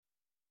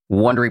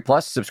Wondery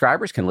Plus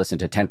subscribers can listen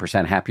to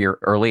 10% Happier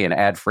early and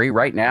ad-free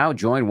right now.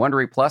 Join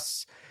Wondery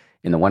Plus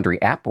in the Wondery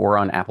app or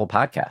on Apple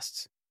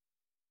Podcasts.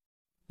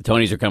 The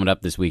Tonys are coming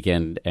up this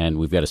weekend, and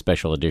we've got a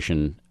special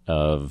edition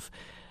of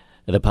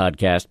the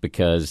podcast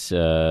because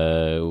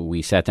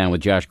we sat down with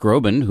Josh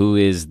Groban, who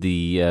is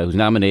who's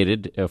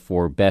nominated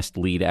for Best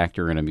Lead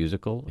Actor in a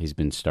Musical. He's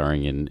been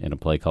starring in a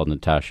play called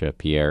Natasha,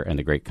 Pierre, and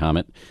the Great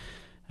Comet.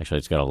 Actually,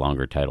 it's got a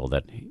longer title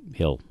that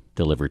he'll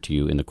deliver to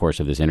you in the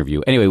course of this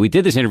interview. Anyway, we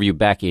did this interview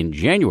back in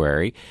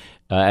January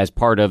as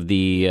part of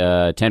the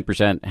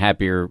 10%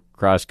 Happier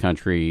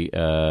cross-country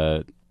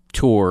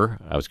tour.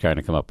 I was trying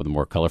to come up with a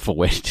more colorful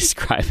way to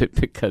describe it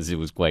because it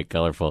was quite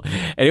colorful.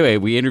 Anyway,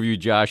 we interviewed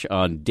Josh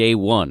on day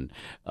one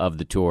of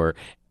the tour,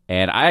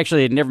 and I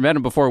actually had never met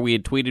him before. We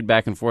had tweeted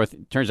back and forth.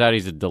 It turns out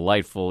he's a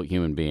delightful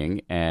human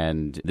being,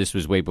 and this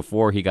was way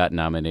before he got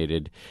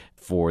nominated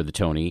for the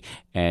Tony.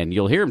 And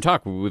you'll hear him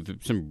talk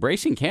with some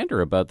bracing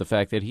candor about the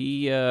fact that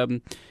he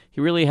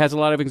really has a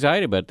lot of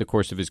anxiety about the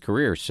course of his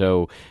career.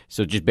 So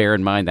just bear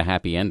in mind the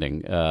happy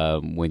ending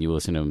when you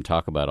listen to him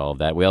talk about all of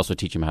that. We also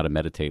teach him how to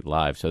meditate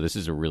live. So this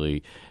is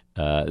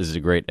a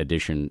great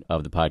edition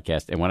of the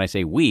podcast. And when I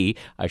say we,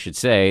 I should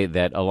say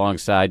that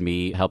alongside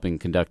me helping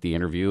conduct the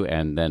interview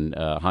and then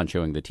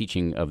honchoing the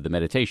teaching of the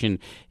meditation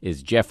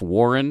is Jeff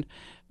Warren,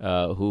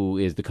 who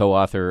is the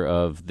co-author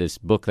of this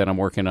book that I'm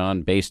working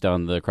on based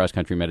on the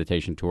cross-country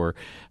meditation tour.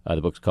 The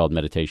book's called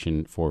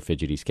Meditation for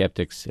Fidgety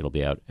Skeptics. It'll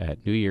be out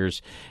at New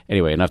Year's.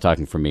 Anyway, enough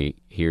talking from me.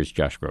 Here's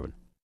Josh Groban.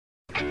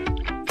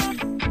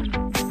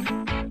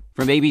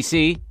 From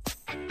ABC,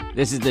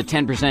 this is the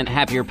 10%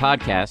 Happier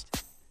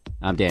podcast.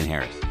 I'm Dan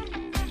Harris.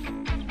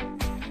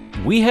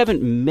 We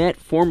haven't met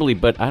formally,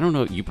 but I don't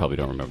know, you probably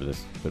don't remember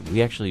this, but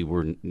we actually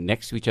were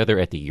next to each other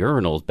at the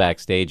urinals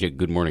backstage at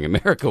Good Morning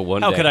America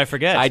one day. How could I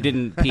forget? I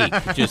didn't peek,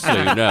 just so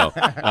you know.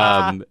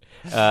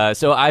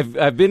 So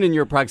I've been in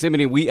your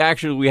proximity. We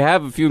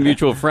have a few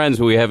mutual friends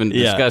who we haven't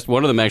discussed.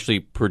 One of them actually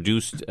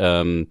produced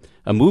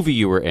a movie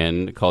you were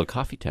in called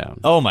Coffee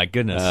Town. Oh, my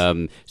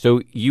goodness.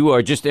 So you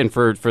are just, and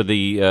for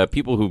the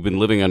people who've been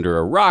living under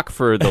a rock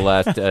for the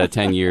last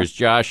 10 years,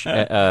 Josh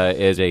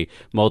is a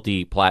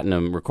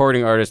multi-platinum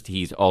recording artist.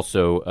 He's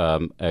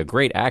also a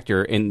great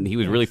actor, and he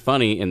was really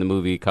funny in the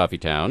movie Coffee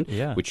Town,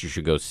 which you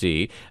should go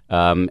see.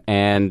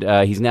 And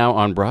he's now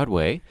on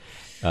Broadway.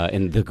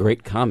 In The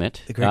Great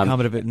Comet. The Great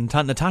Comet of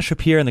Natasha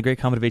Pierre and The Great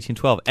Comet of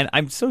 1812. And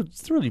I'm so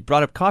thrilled you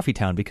brought up Coffee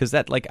Town because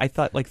that, I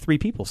thought 3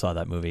 people saw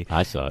that movie.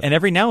 I saw it. And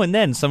every now and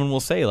then someone will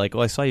say,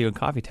 I saw you in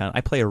Coffee Town. I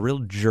play a real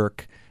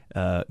jerk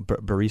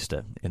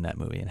barista in that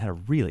movie and had a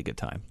really good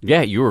time.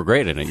 Yeah, you were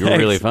great in it. You were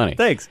really funny.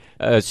 Thanks.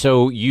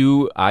 So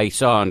I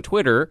saw on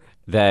Twitter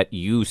that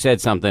you said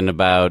something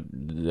about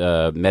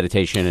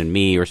meditation and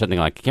me or something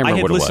like, I can't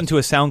remember what it was. I had listened to a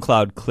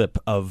SoundCloud clip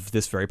of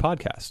this very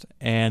podcast,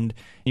 and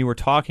you were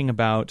talking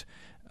about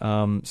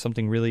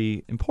something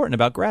really important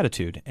about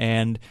gratitude,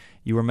 and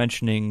you were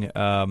mentioning,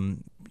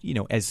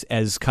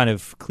 as kind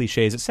of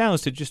cliche as it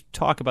sounds, to just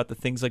talk about the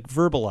things,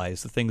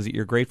 verbalize the things that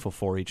you're grateful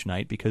for each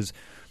night, because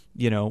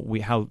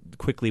how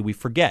quickly we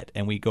forget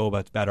and we go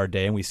about our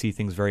day and we see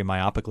things very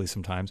myopically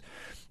sometimes.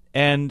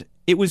 And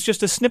it was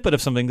just a snippet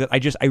of something that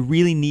I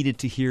really needed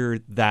to hear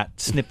that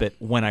snippet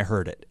when I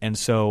heard it. And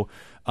so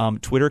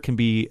Twitter can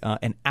be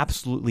an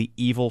absolutely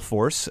evil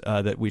force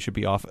that we should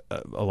be off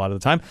a lot of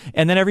the time.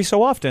 And then every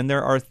so often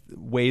there are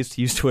ways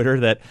to use Twitter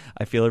that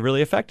I feel are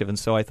really effective. And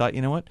so I thought,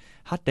 you know what?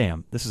 Hot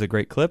damn, this is a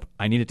great clip.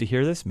 I needed to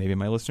hear this. Maybe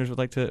my listeners would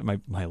like to,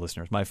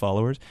 my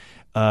followers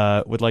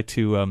would like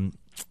to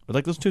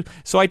listen to.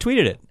 So I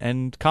tweeted it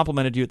and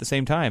complimented you at the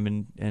same time,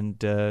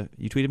 and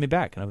you tweeted me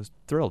back, and I was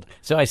thrilled.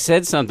 So I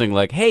said something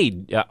like,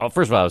 hey,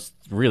 first of all, I was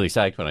really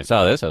psyched when I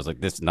saw this. I was like,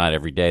 this is not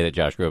every day that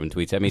Josh Groban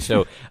tweets at me.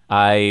 So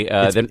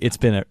it's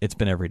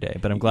been every day,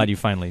 but I'm glad you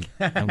finally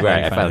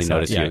I finally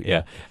noticed you.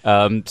 Yeah.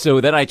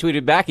 So then I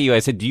tweeted back at you. I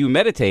said, do you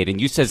meditate?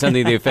 And you said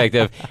something to the effect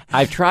of,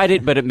 I've tried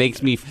it, but it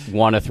makes me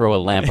want to throw a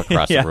lamp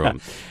across the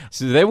room.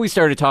 So then we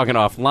started talking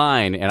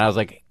offline, and I was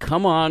like,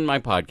 come on my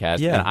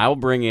podcast, and I will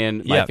bring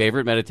in my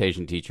favorite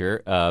meditation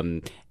teacher.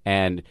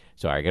 And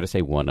sorry, I got to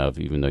say one of,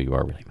 even though you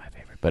are really my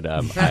favorite. But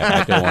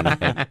I don't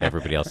want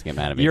everybody else to get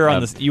mad at me.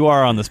 You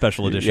are on the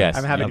special edition. Yes,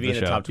 I'm happy to be in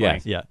the top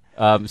 20. Yeah.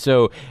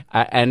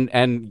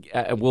 And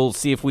we'll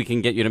see if we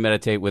can get you to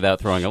meditate without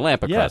throwing a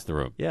lamp across the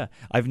room. Yeah,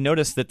 I've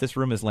noticed that this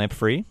room is lamp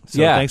free. So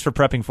thanks for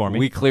prepping for me.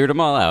 We cleared them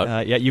all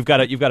out. You've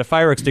got a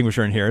fire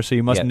extinguisher in here, so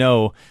you must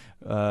know.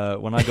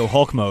 When I go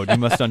Hulk mode, you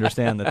must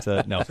understand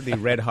that. No, this would be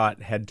red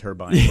hot head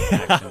turbine.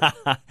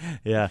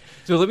 Yeah.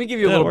 So let me give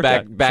you a little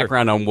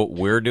background on what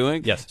we're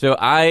doing. Yes. So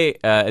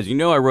as you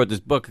know, I wrote this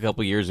book a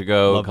couple years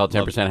ago called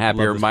 10%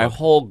 Happier. My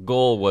whole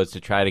goal was to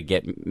try to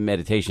get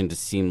meditation to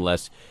seem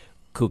less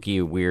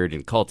kooky, weird,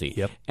 and culty.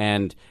 Yep.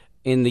 And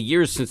in the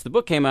years since the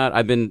book came out,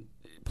 I've been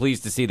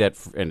pleased to see that,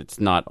 and it's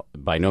not,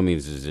 by no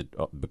means is it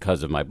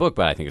because of my book,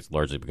 but I think it's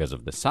largely because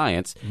of the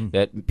science,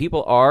 that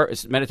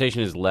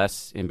meditation is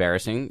less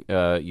embarrassing.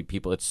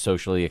 It's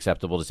socially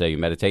acceptable to say you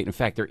meditate. In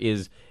fact, there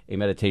is a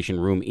meditation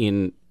room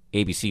in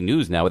ABC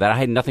News now that I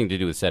had nothing to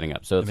do with setting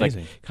up. So it's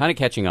Amazing. like kind of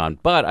catching on.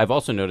 But I've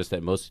also noticed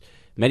that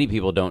many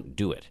people don't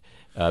do it.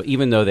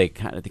 Even though they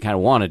kind of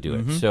want to do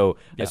it. So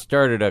I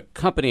started a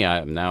company.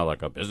 I'm now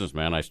like a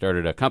businessman. I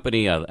started a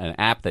company, an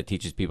app that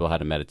teaches people how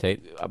to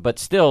meditate. But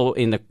still,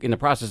 in the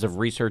process of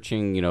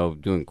researching,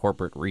 doing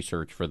corporate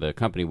research for the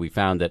company, we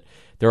found that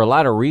there are a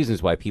lot of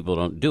reasons why people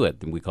don't do it.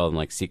 We call them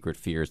like secret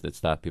fears that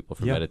stop people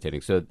from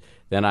meditating. So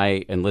then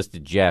I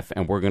enlisted Jeff,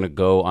 and we're going to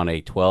go on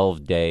a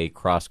 12-day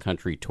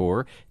cross-country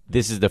tour.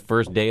 This is the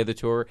first day of the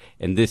tour,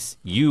 and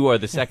you are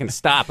the second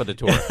stop of the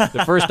tour.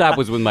 The first stop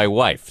was with my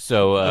wife,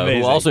 so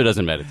who also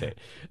doesn't meditate.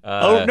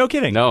 Oh, no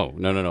kidding. No.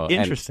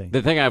 Interesting. And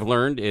the thing I've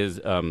learned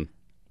is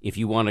if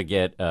you want to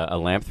get a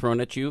lamp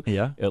thrown at you,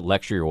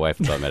 lecture your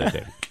wife about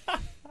meditating.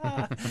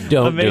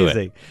 Don't Amazing. do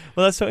it.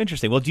 Well, that's so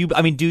interesting. Well, do you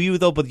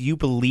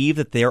believe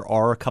that there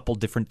are a couple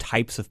different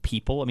types of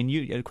people? I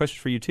mean, a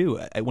question for you too.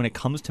 When it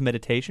comes to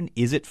meditation,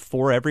 is it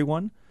for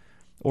everyone?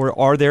 Or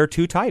are there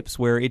two types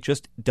where it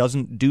just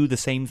doesn't do the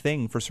same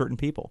thing for certain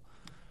people?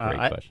 Great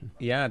question.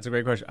 Yeah, it's a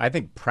great question. I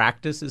think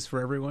practice is for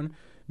everyone,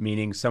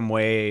 meaning some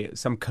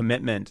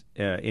commitment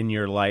in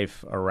your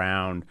life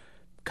around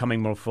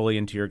coming more fully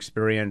into your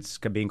experience,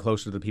 being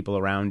closer to the people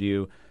around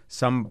you,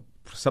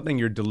 something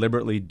you're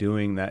deliberately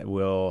doing that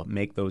will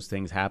make those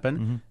things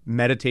happen.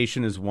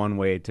 Meditation is one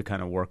way to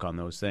kind of work on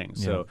those things.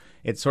 Yeah. So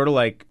it's sort of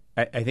like,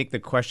 I think the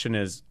question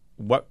is,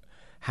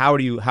 how are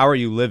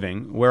you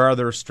living? Where are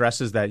there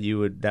stresses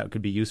that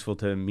could be useful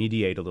to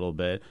mediate a little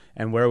bit?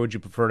 And where would you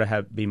prefer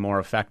to be more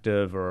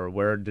effective, or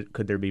where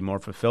could there be more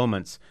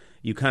fulfillments?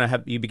 You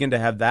begin to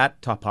have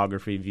that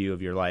topography view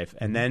of your life,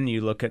 and then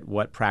you look at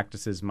what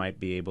practices might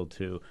be able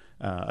to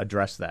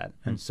address that.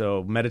 And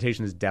so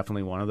meditation is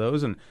definitely one of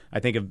those. And I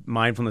think of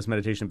mindfulness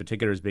meditation in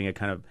particular as being a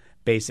kind of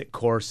basic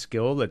core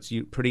skill that's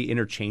pretty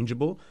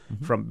interchangeable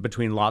from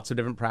between lots of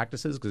different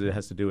practices, because it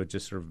has to do with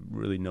just sort of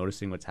really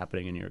noticing what's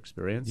happening in your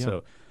experience.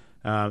 Yeah.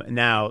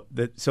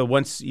 So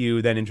once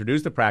you then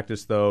introduce the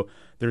practice, though,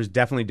 there's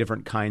definitely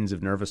different kinds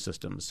of nervous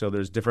systems. So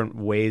there's different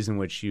ways in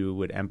which you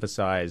would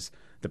emphasize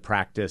the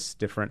practice,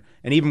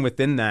 and even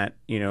within that,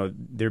 you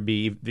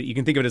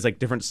can think of it as like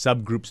different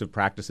subgroups of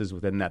practices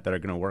within that are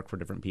going to work for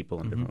different people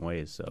in different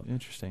ways. So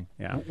interesting.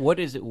 Yeah. What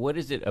is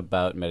it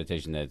about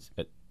meditation that's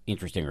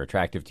interesting or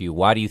attractive to you?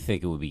 Why do you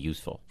think it would be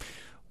useful?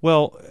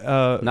 Well,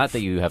 not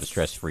that you have a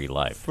stress-free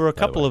life. For a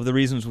couple of the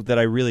reasons that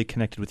I really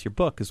connected with your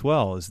book as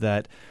well is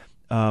that,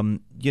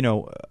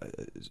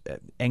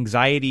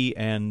 anxiety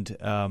and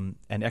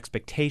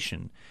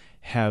expectation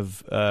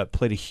have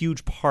played a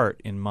huge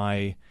part in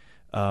my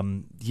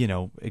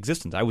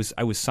existence. I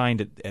was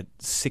signed at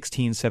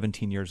 16,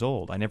 17 years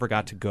old. I never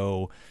got to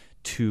go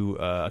to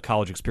a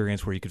college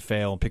experience where you could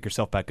fail and pick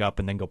yourself back up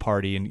and then go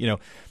party. And,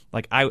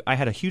 I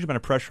had a huge amount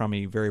of pressure on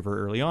me very, very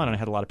early on, and I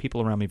had a lot of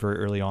people around me very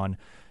early on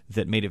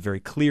that made it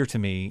very clear to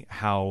me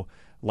how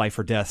life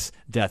or death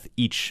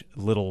each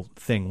little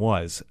thing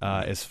was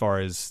as far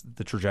as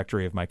the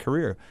trajectory of my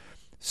career.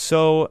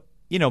 So,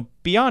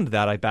 beyond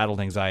that, I battled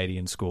anxiety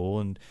in school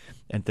and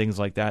things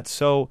like that.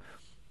 So,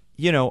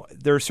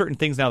 there are certain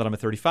things now that I'm a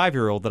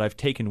 35-year-old that I've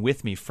taken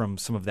with me from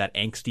some of that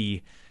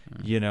angsty,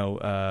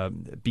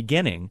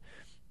 beginning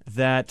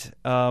that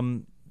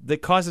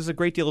causes a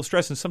great deal of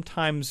stress and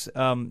sometimes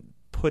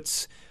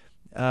puts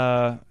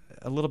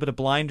a little bit of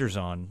blinders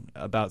on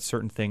about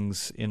certain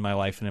things in my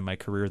life and in my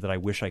career that I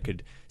wish I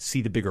could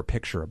see the bigger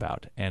picture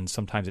about. And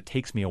sometimes it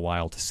takes me a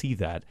while to see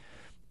that.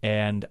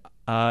 And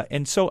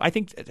so I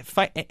think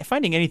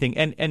finding anything,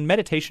 and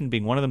meditation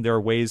being one of them, there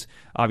are ways,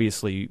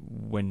 obviously,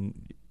 when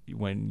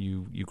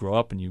you grow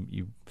up and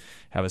you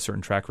have a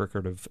certain track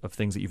record of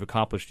things that you've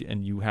accomplished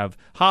and you have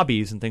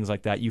hobbies and things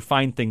like that, you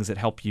find things that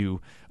help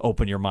you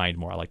open your mind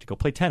more. I like to go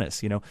play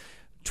tennis,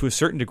 To a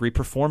certain degree,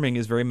 performing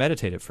is very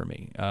meditative for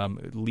me.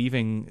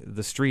 Leaving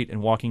the street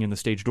and walking in the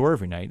stage door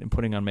every night and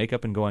putting on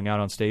makeup and going out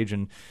on stage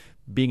and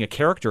being a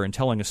character and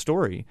telling a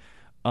story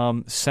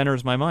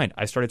centers my mind.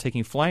 I started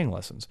taking flying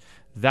lessons.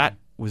 That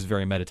was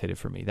very meditative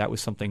for me. That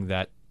was something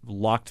that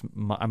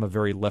I'm a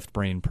very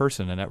left-brain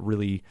person, and that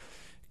really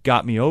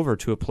got me over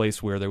to a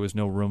place where there was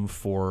no room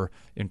for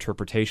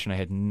interpretation. I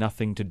had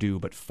nothing to do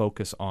but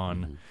focus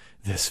on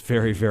this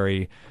very,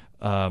 very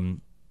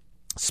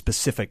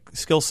specific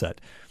skill set.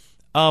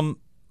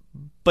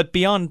 But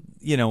beyond,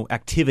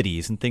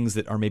 activities and things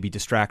that are maybe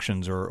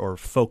distractions or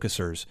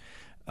focusers,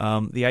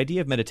 the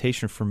idea of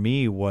meditation for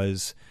me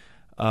was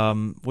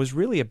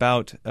really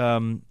about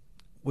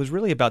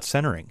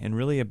centering and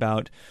really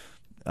about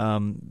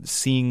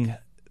seeing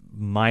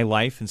my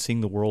life and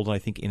seeing the world, I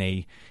think, in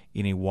a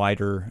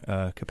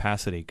wider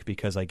capacity,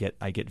 because I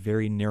get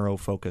very narrow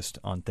focused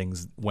on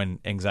things when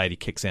anxiety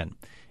kicks in,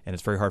 and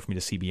it's very hard for me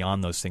to see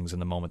beyond those things in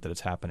the moment that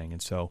it's happening.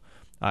 And so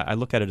I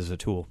look at it as a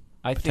tool.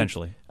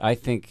 Potentially. I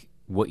think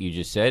what you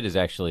just said is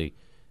actually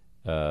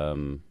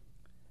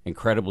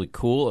incredibly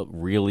cool,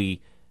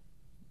 really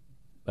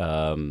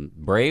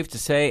brave to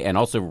say, and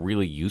also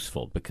really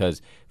useful,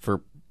 because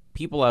for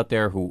people out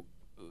there who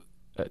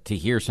to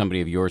hear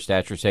somebody of your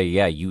stature say,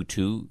 "Yeah, you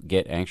too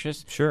get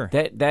anxious." Sure.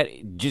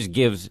 That just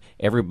gives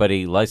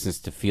everybody license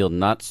to feel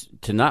not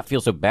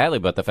feel so badly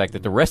about the fact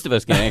that the rest of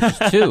us get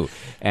anxious too.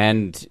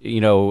 And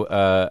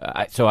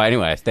so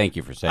anyway, thank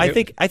you for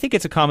saying. I think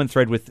it's a common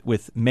thread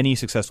with many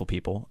successful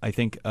people. I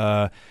think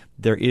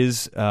there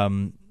is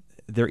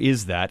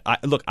that.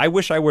 I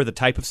wish I were the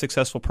type of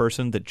successful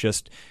person that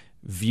just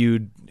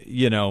viewed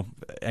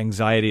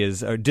anxiety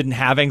as, or didn't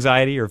have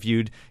anxiety, or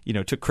viewed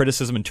took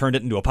criticism and turned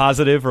it into a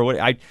positive, or what.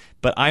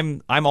 But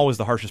I'm always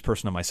the harshest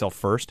person on myself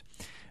first.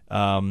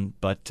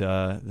 But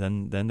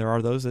then there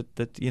are those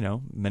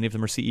that many of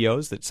them are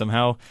CEOs that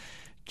somehow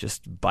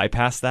just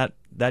bypass that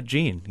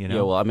gene. Yeah,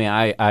 well, I mean,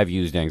 I've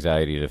used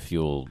anxiety to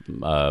fuel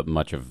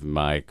much of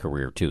my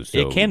career too. So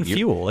it can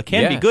fuel. It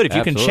can be good if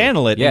you can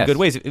channel it in good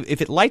ways. If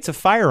it lights a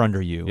fire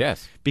under you.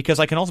 Yes. Because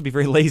I can also be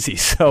very lazy.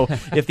 So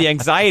if the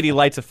anxiety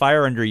lights a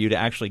fire under you to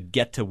actually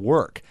get to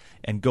work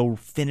and go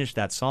finish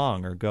that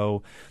song, or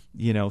go,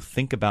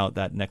 think about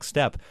that next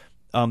step,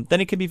 then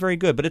it can be very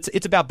good. But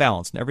it's about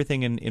balance and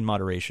everything in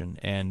moderation.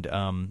 And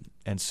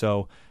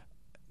so,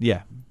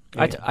 yeah.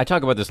 I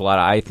talk about this a lot.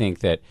 I think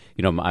that,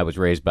 I was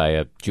raised by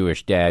a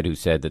Jewish dad who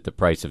said that the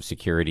price of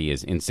security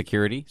is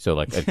insecurity. So,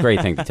 like, a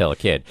great thing to tell a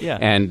kid. Yeah.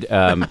 And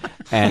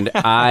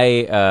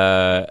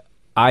I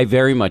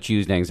very much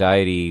used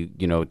anxiety,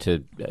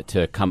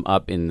 to come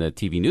up in the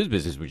TV news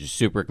business, which is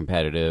super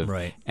competitive.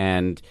 Right.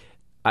 And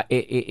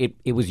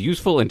it was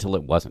useful until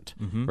it wasn't,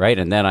 right?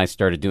 And then I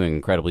started doing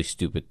incredibly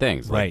stupid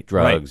things, like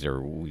drugs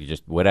or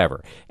just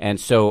whatever. And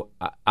so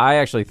I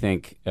actually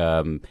think...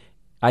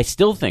 I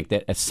still think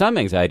that some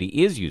anxiety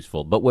is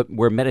useful, but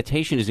where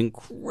meditation is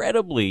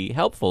incredibly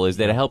helpful is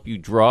that it helps you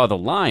draw the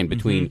line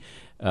between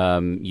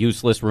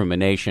useless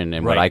rumination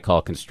and what I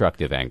call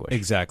constructive anguish.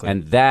 Exactly.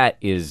 And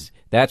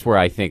that's where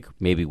I think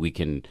maybe we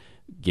can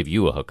give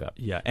you a hookup.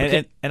 Yeah,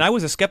 and I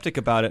was a skeptic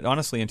about it,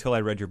 honestly, until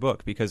I read your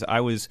book, because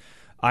I was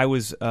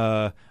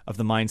of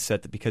the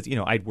mindset that, because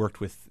I'd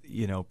worked with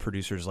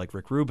producers like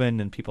Rick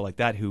Rubin and people like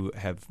that who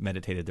have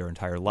meditated their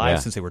entire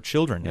lives since they were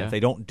children. And if they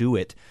don't do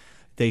it,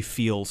 they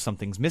feel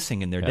something's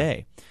missing in their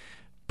day.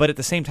 But at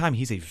the same time,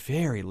 he's a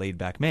very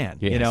laid-back man,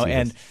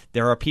 and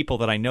there are people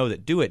that I know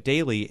that do it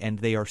daily, and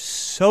they are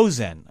so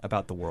zen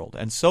about the world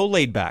and so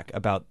laid-back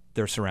about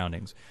their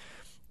surroundings.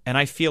 And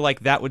I feel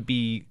like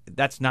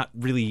that's not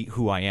really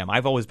who I am.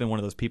 I've always been one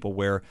of those people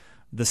where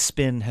the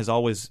spin has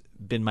always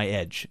been my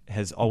edge,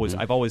 I've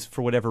always,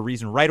 for whatever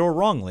reason, rightly or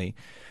wrongly,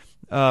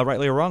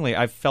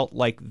 I've felt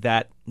like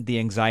that the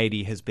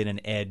anxiety has been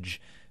an edge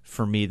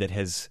for me that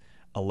has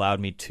allowed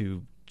me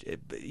to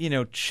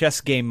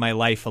chess game my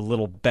life a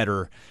little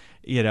better,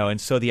 and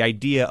so the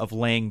idea of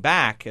laying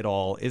back at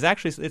all is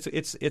actually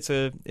it's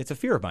a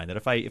fear of mine, that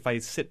if I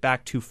sit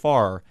back too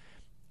far,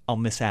 I'll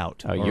miss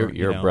out.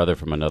 You're a brother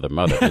from another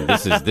mother. And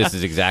this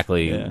is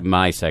exactly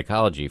my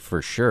psychology,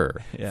 for sure.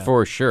 Yeah.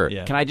 For sure.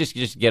 Yeah. Can I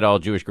just get all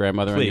Jewish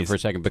grandmother on you for a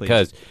second?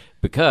 Because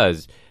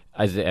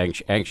as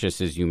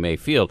anxious as you may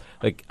feel,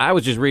 like, I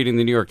was just reading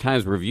the New York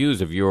Times reviews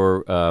of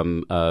your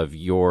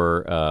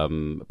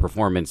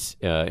performance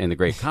in The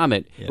Great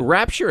Comet.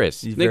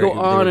 Rapturous. They go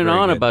on and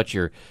on about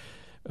your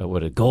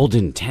what a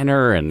golden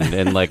tenor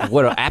and like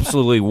what a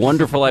absolutely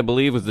wonderful, I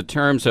believe, was the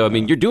term. So I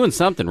mean, you're doing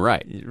something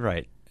right.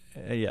 Right.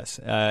 Yes.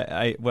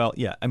 I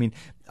mean,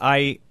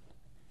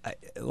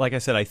 like I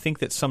said, I think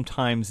that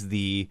sometimes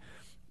the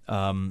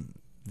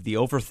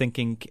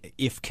overthinking,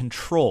 if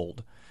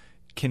controlled,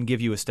 can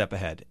give you a step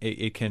ahead.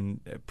 It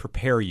can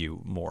prepare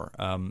you more.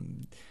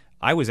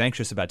 I was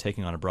anxious about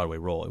taking on a Broadway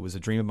role. It was a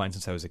dream of mine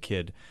since I was a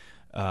kid.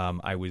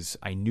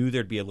 I knew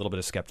there'd be a little bit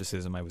of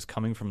skepticism. I was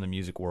coming from the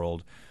music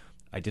world.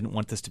 I didn't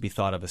want this to be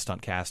thought of as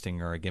stunt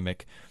casting or a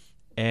gimmick,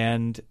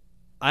 and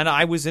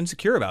I was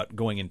insecure about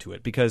going into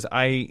it, because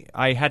I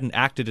hadn't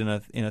acted in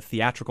a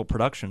theatrical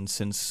production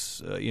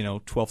since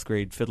 12th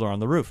grade Fiddler on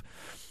the Roof.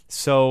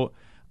 So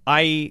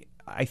I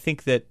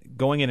think that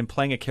going in and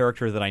playing a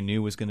character that I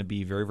knew was going to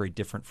be very, very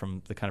different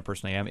from the kind of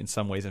person I am in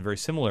some ways, and very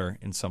similar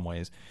in some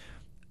ways,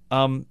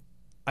 I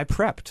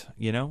prepped.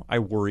 I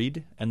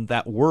worried, and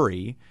that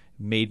worry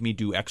made me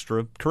do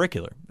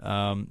extracurricular.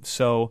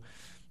 So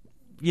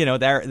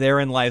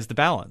therein lies the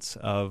balance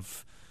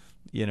of,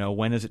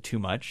 when is it too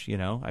much?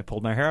 I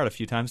pulled my hair out a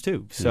few times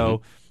too.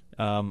 So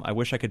I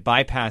wish I could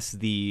bypass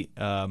the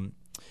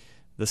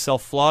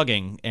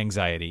self-flogging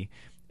anxiety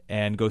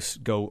and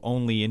go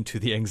only into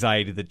the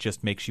anxiety that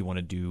just makes you want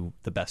to do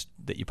the best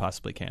that you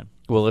possibly can.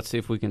 Well, let's see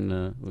if we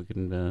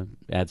can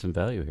add some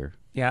value here.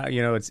 Yeah,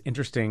 it's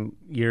interesting.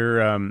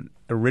 Your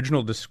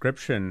original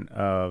description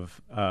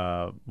of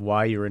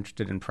why you're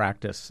interested in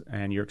practice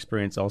and your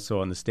experience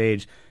also on the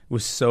stage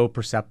was so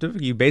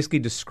perceptive. You basically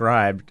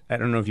described, I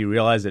don't know if you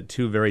realize it,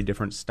 two very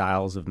different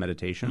styles of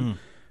meditation.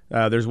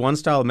 There's one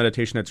style of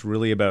meditation that's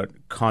really about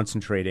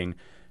concentrating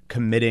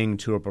committing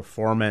to a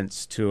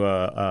performance, to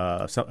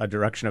a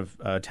direction of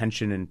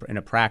attention in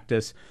a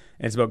practice.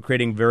 And it's about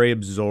creating very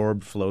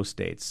absorbed flow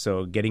states.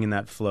 So getting in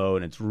that flow,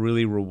 and it's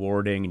really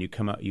rewarding, and you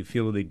come out, you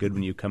feel really good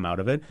when you come out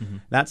of it.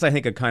 That's, I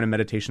think, a kind of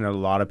meditation that a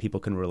lot of people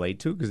can relate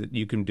to, because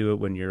you can do it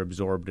when you're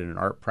absorbed in an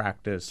art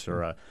practice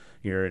or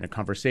you're in a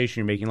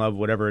conversation, you're making love,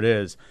 whatever it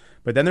is.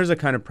 But then there's a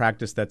kind of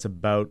practice that's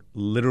about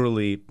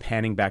literally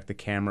panning back the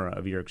camera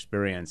of your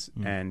experience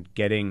and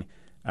getting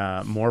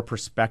more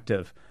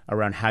perspective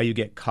around how you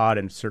get caught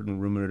in certain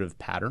ruminative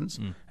patterns.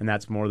 And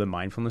that's more the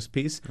mindfulness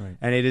piece. Right.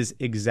 And it is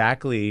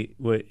exactly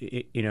what,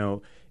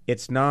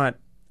 it's not,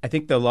 I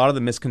think a lot of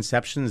the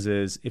misconceptions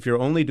is if you're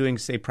only doing,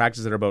 say,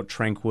 practices that are about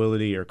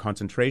tranquility or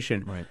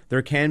concentration,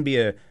 there can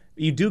be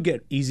you do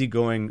get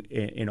easygoing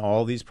in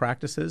all these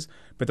practices,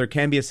 but there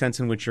can be a sense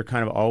in which you're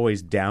kind of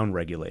always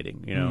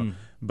down-regulating,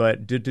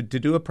 But to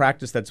do a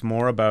practice that's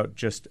more about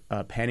just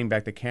panning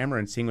back the camera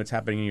and seeing what's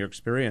happening in your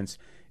experience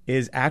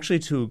is actually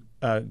to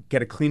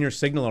get a cleaner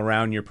signal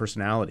around your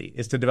personality,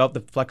 is to develop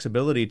the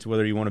flexibility to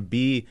whether you want to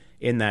be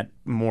in that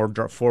more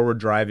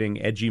forward-driving,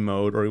 edgy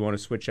mode, or you want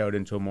to switch out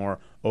into a more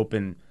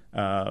open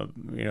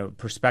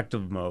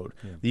perspective mode.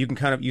 You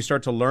can you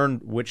start to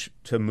learn which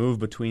to move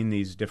between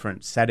these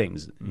different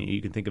settings.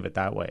 You can think of it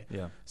that way.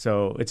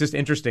 So it's just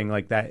interesting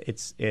like that.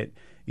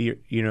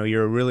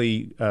 You're a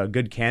really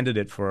good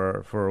candidate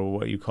for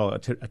what you call a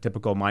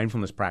typical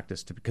mindfulness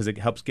practice because it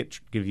helps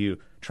give you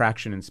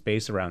traction and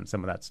space around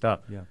some of that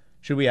stuff.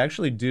 Should we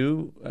actually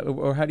do,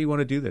 or how do you want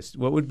to do this?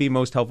 What would be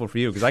most helpful for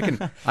you?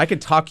 Because I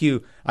could talk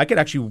you. I could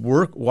actually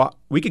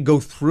we could go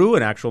through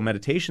an actual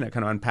meditation that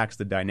kind of unpacks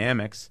the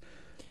dynamics.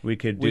 We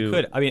could.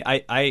 I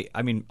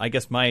mean, I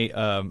guess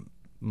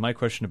my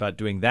question about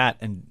doing that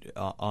and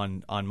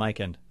on mic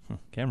and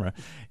camera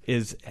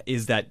is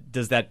that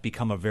does that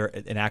become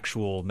an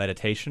actual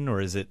meditation,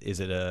 or is it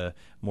a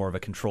more of a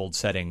controlled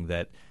setting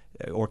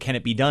or can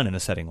it be done in a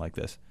setting like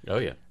this? Oh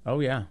yeah.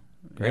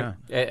 Great.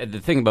 Yeah. The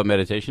thing about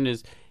meditation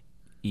is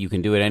you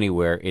can do it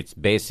anywhere. It's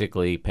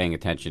basically paying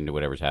attention to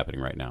whatever's happening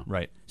right now.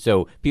 Right.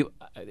 So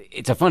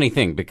it's a funny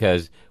thing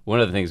because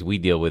one of the things we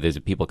deal with is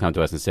that people come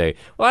to us and say,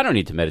 well, I don't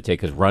need to meditate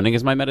because running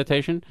is my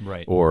meditation.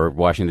 Right. Or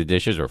washing the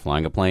dishes or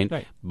flying a plane.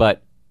 Right.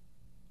 But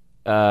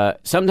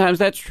sometimes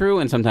that's true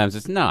and sometimes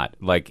it's not.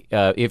 Like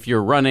if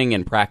you're running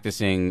and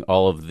practicing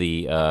all of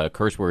the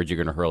curse words you're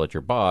going to hurl at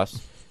your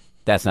boss,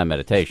 that's not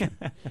meditation.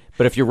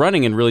 But if you're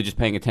running and really just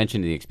paying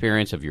attention to the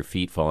experience of your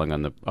feet falling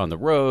on the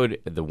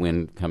road, the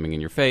wind coming in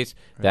your face,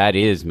 that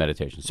is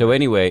meditation. So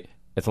anyway,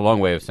 it's a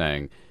long way of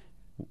saying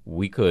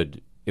we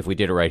could, if we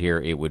did it right here,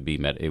 it would be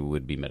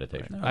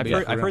meditation.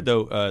 I've heard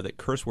though that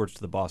curse words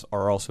to the boss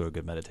are also a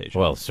good meditation.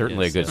 Well,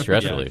 certainly a good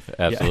stress relief.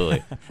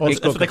 Absolutely.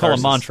 That's what they call a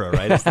mantra,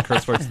 right? It's the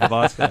curse words to the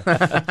boss.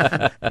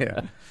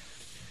 Yeah.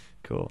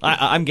 Cool.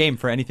 I'm game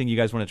for anything you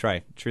guys want to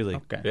try. Truly.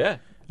 Okay. Yeah.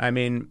 I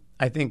mean,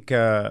 I think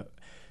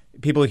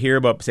people hear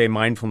about, say,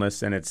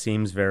 mindfulness, and it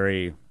seems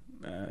very,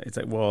 it's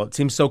like, well, it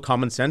seems so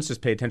common sense.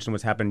 Just pay attention to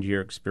what's happened to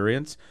your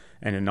experience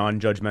in a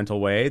non-judgmental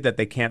way that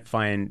they can't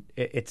find,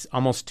 it's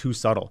almost too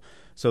subtle.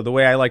 So the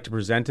way I like to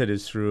present it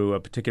is through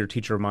a particular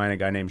teacher of mine, a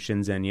guy named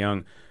Shinzen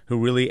Young, who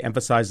really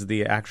emphasizes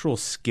the actual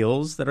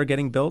skills that are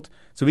getting built.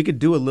 So we could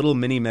do a little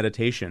mini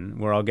meditation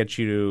where I'll get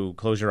you to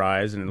close your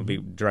eyes and it'll be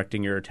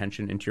directing your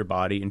attention into your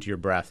body, into your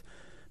breath.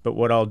 But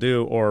what I'll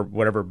do, or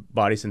whatever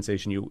body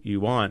sensation you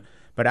want,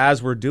 but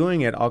as we're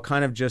doing it, I'll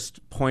kind of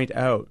just point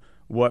out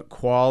what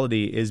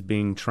quality is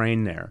being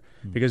trained there.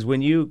 Because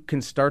when you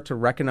can start to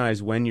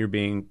recognize when you're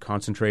being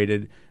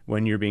concentrated,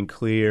 when you're being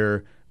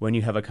clear, when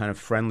you have a kind of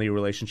friendly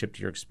relationship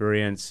to your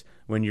experience,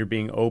 when you're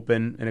being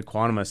open and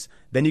equanimous,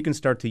 then you can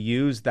start to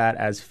use that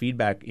as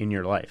feedback in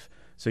your life.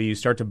 So you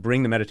start to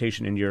bring the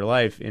meditation into your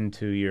life,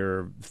 into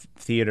your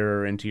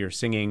theater, into your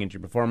singing, into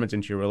your performance,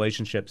 into your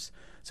relationships.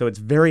 So it's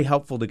very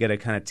helpful to get a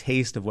kind of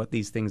taste of what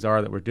these things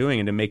are that we're doing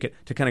and to make it,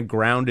 to kind of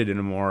ground it in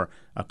a more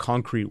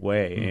concrete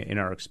way in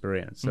our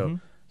experience. So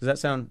does that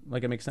sound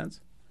like it makes sense?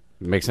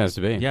 It makes sense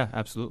to me. Yeah,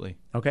 absolutely.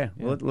 Okay,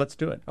 well, let's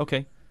do it.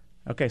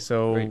 Okay,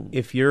 so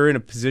if you're in a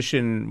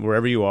position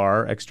wherever you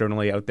are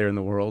externally out there in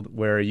the world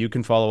where you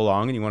can follow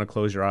along and you want to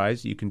close your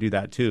eyes, you can do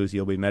that too, so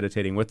you'll be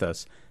meditating with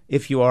us.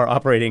 If you are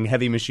operating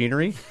heavy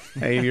machinery,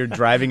 if you're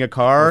driving a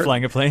car, or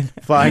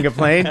flying a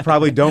plane,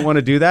 probably don't want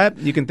to do that.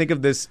 You can think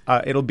of this,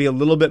 it'll be a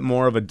little bit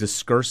more of a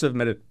discursive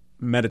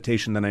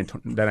meditation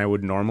than I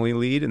would normally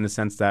lead, in the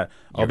sense that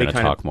I'll be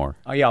talk more.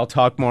 I'll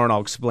talk more and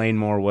I'll explain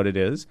more what it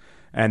is.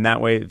 And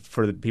that way,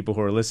 for the people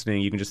who are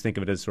listening, you can just think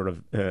of it as sort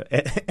of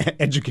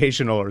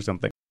educational or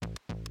something.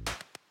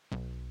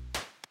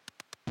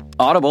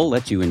 Audible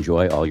lets you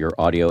enjoy all your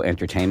audio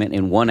entertainment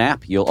in one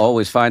app. You'll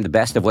always find the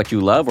best of what you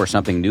love or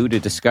something new to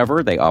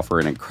discover. They offer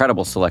an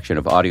incredible selection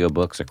of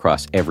audiobooks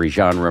across every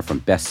genre,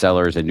 from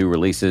bestsellers and new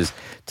releases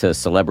to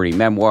celebrity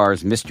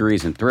memoirs,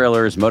 mysteries and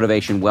thrillers,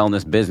 motivation,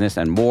 wellness, business,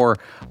 and more.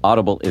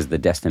 Audible is the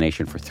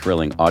destination for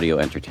thrilling audio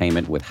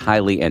entertainment with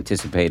highly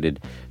anticipated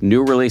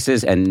new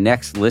releases and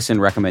next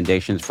listen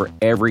recommendations for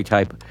every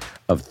type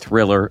of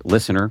thriller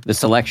listener. The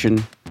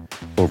selection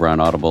over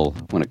on Audible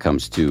when it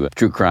comes to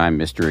true crime,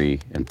 mystery,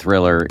 and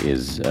thriller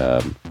is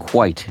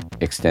quite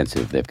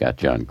extensive. They've got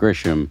John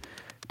Grisham,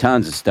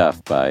 tons of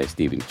stuff by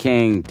Stephen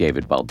King,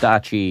 David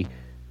Baldacci.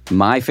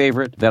 My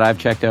favorite that I've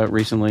checked out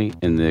recently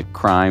in the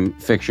crime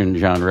fiction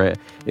genre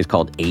is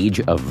called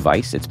Age of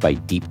Vice. It's by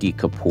Deepti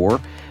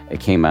Kapoor. It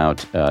came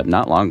out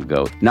not long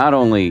ago. Not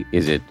only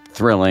is it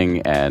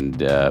thrilling and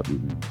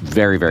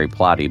very, very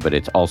plotty, but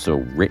it's also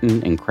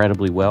written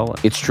incredibly well.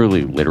 It's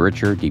truly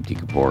literature. Deepti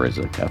Kapoor is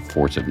a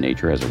force of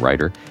nature as a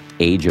writer.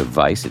 Age of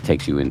Vice, it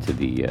takes you into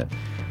the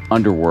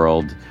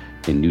underworld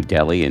in New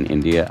Delhi in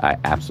India. I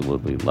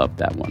absolutely loved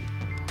that one.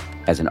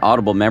 As an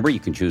Audible member, you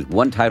can choose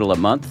one title a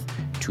month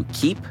to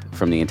keep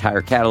from the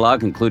entire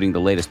catalog, including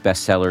the latest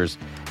bestsellers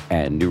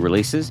and new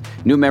releases.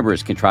 New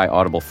members can try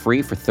Audible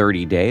free for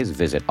 30 days.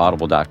 Visit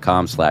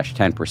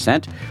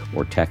audible.com/10%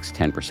 or text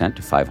 10%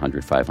 to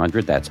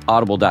 500-500. That's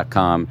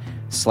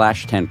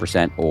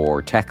audible.com/10%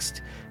 or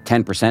text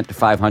 10% to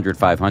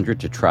 500-500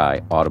 to try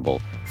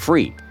Audible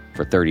free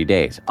for 30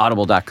 days.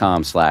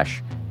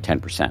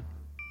 Audible.com/10%.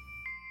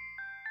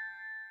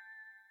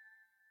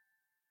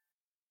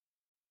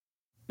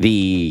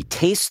 The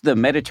Taste the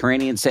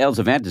Mediterranean sales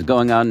event is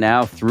going on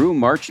now through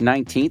March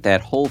 19th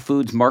at Whole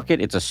Foods Market.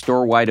 It's a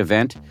store-wide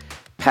event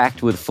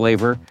packed with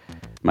flavor.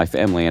 My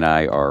family and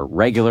I are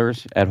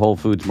regulars at Whole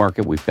Foods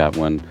Market. We've got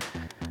one,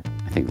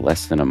 I think,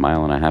 less than a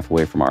mile and a half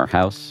away from our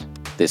house.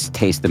 This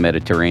Taste the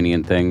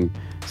Mediterranean thing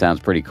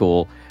sounds pretty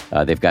cool.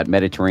 They've got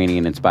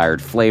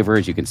Mediterranean-inspired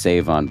flavors. You can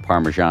save on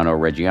Parmigiano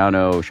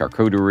Reggiano,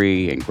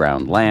 charcuterie, and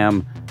ground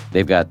lamb.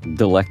 They've got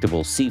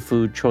delectable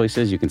seafood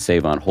choices. You can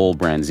save on whole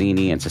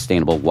branzini and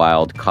sustainable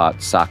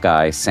wild-caught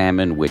sockeye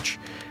salmon, which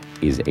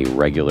is a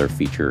regular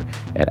feature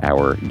at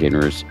our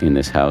dinners in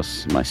this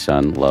house. My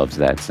son loves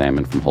that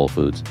salmon from Whole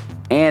Foods.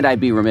 And I'd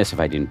be remiss if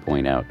I didn't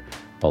point out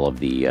all of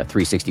the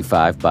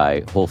 365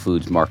 by Whole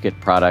Foods Market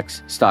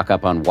products. Stock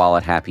up on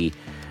wallet-happy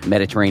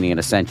Mediterranean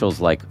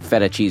essentials like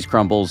feta cheese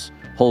crumbles,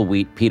 whole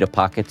wheat pita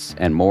pockets,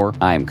 and more.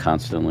 I am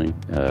constantly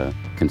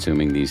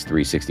consuming these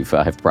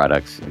 365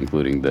 products,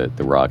 including the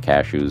raw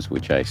cashews,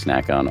 which I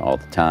snack on all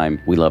the time.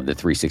 We love the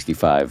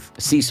 365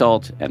 sea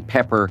salt and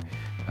pepper.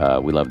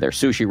 We love their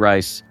sushi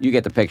rice. You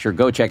get the picture.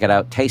 Go check it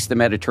out. Taste the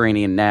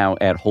Mediterranean now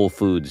at Whole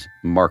Foods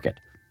Market.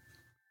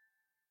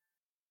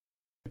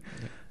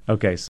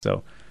 Okay,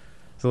 so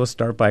let's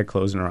start by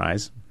closing our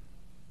eyes.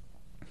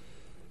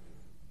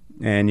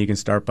 And you can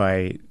start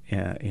by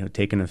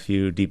taking a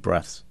few deep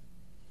breaths.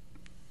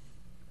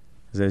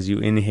 As you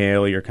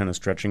inhale, you're kind of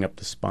stretching up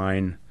the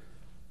spine.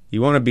 You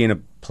want to be in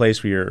a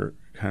place where you're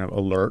kind of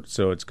alert,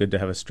 so it's good to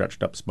have a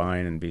stretched up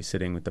spine and be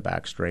sitting with the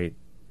back straight.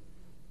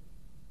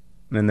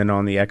 And then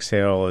on the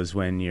exhale is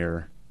when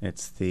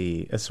it's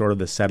sort of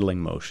the settling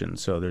motion.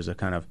 So there's a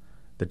kind of,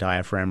 the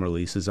diaphragm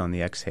releases on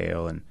the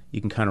exhale, and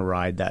you can kind of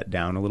ride that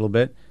down a little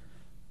bit,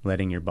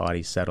 letting your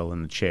body settle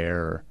in the chair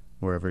or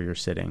wherever you're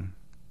sitting.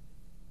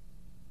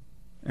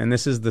 And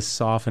this is the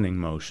softening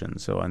motion.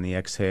 So on the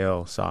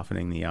exhale,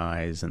 softening the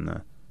eyes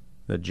and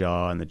the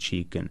jaw and the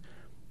cheek. And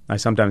I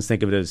sometimes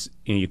think of it as,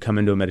 you come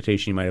into a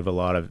meditation, you might have a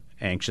lot of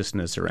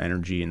anxiousness or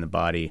energy in the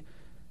body.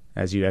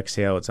 As you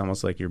exhale, it's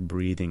almost like you're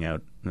breathing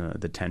out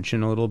the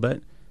tension a little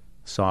bit,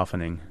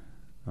 softening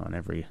on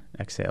every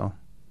exhale.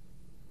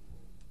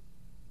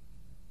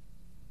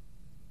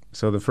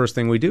 So the first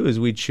thing we do is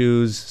we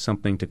choose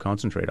something to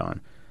concentrate on.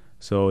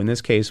 So in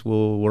this case,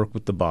 we'll work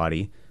with the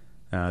body.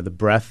 The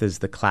breath is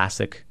the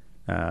classic,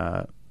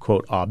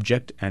 quote,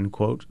 object, end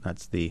quote.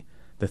 That's the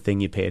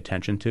thing you pay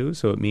attention to.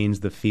 So it means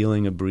the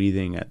feeling of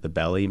breathing at the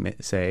belly,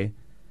 say,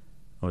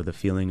 or the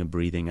feeling of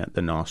breathing at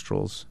the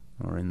nostrils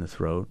or in the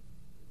throat.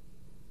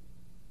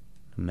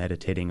 I'm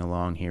meditating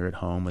along here at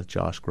home with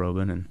Josh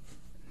Groban and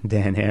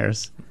Dan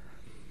Harris.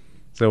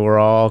 So we're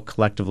all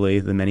collectively,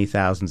 the many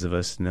thousands of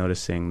us,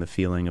 noticing the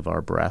feeling of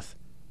our breath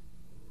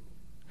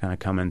kind of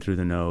coming through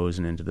the nose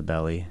and into the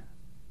belly.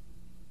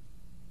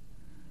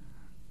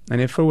 And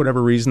if for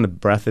whatever reason the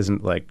breath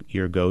isn't like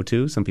your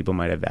go-to, some people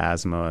might have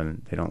asthma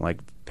and they don't like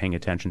paying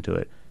attention to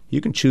it, you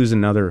can choose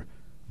another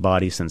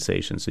body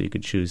sensation. So you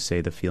could choose,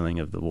 say, the feeling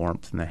of the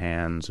warmth in the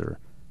hands, or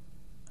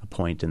a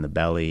point in the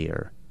belly,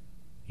 or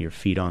your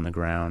feet on the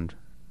ground,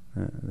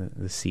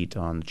 the seat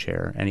on the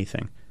chair,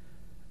 anything.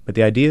 But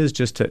the idea is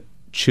just to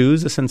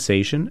choose a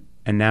sensation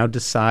and now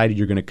decide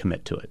you're going to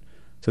commit to it.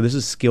 So this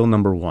is skill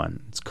number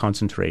one. It's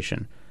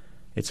concentration.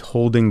 It's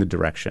holding the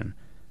direction.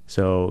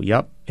 So,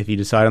 if you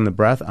decide on the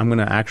breath, I'm going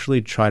to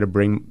actually try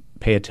to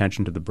pay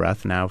attention to the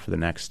breath now for the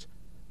next,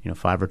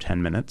 5 or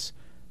 10 minutes.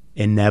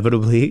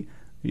 Inevitably,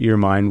 your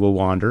mind will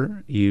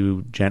wander.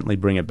 You gently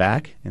bring it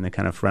back in a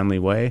kind of friendly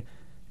way.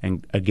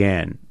 And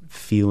again,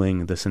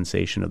 feeling the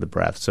sensation of the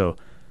breath. So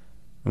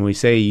when we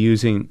say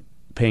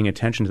paying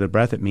attention to the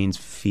breath, it means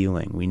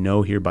feeling. We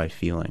know here by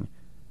feeling.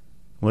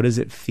 What does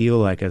it feel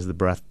like as the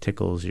breath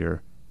tickles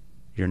your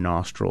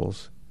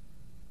nostrils?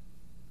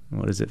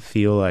 What does it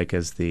feel like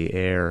as the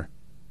air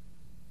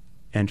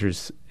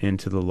enters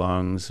into the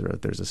lungs, or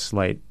if there's a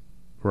slight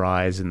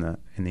rise in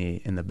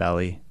the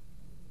belly?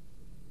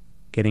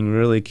 getting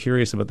really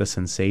curious about the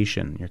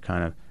sensation.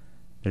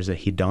 There's a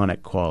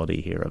hedonic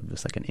quality here, of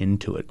just like an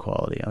intuit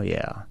quality. Oh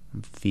yeah,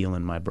 I'm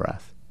feeling my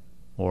breath,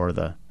 or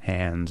the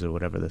hands, or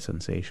whatever the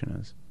sensation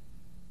is.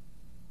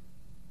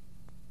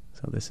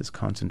 So this is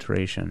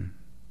concentration,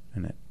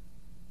 and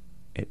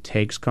it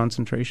takes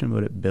concentration,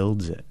 but it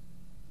builds it.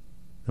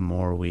 The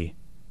more we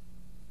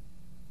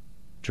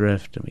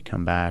drift and we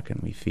come back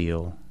and we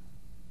feel.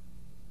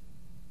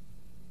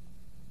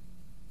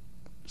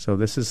 So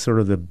this is sort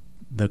of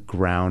the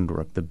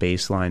groundwork, the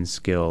baseline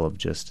skill of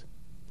just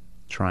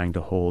trying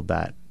to hold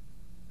that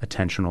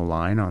attentional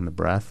line on the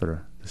breath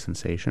or the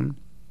sensation.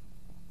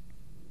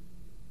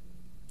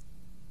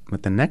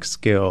 But the next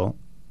skill,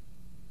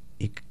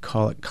 you could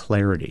call it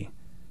clarity.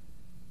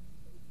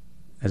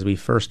 As we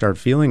first start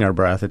feeling our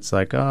breath, it's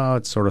like, oh,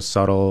 it's sort of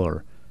subtle,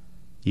 or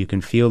you can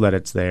feel that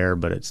it's there,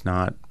 but it's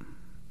not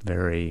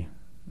very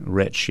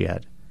rich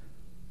yet.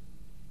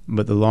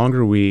 But the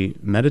longer we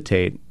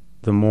meditate,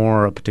 the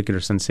more a particular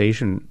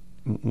sensation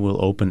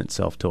will open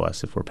itself to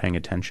us if we're paying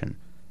attention.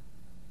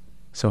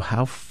 So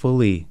how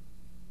fully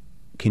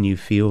can you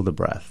feel the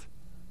breath?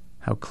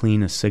 How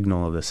clean a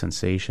signal of the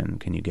sensation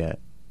can you get?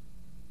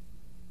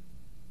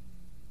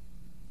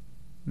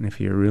 And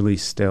if you're really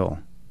still,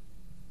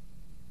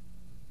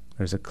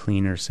 there's a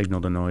cleaner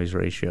signal-to-noise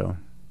ratio.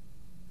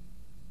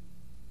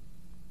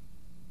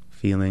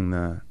 Feeling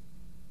the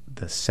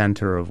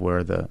center of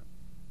where the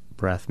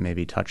breath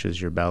maybe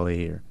touches your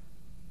belly, or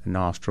the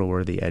nostril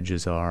where the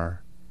edges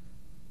are.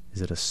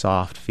 Is it a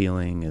soft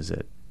feeling? Is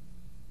it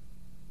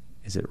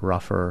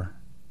rougher?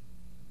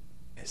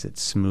 Is it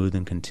smooth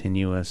and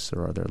continuous,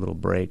 or are there little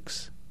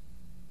breaks?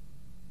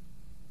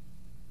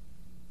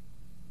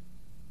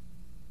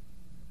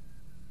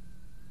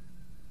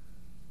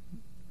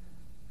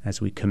 As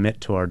we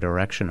commit to our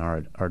direction,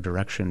 our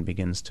direction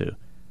begins to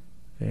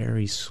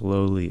very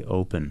slowly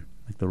open,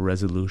 like the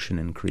resolution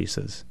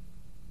increases.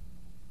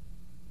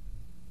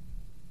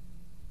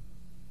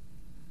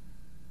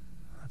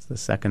 That's the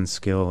second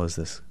skill, is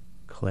this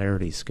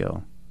clarity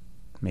skill,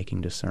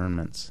 making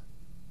discernments.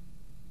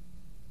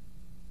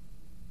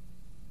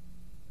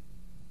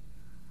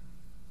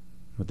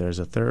 But there's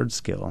a third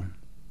skill,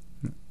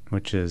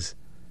 which is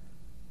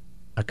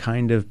a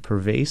kind of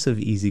pervasive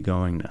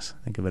easygoingness.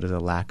 Think of it as a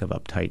lack of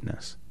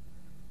uptightness,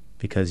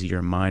 because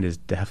your mind is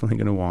definitely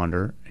going to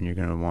wander, and you're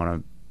going to want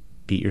to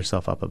beat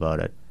yourself up about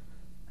it.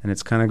 And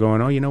it's kind of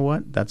going, oh, you know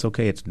what? That's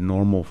okay. It's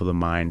normal for the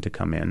mind to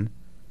come in.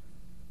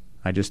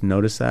 I just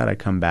notice that. I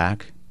come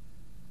back.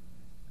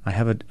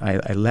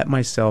 I let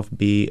myself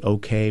be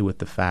okay with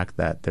the fact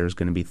that there's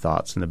going to be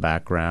thoughts in the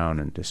background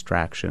and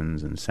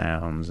distractions and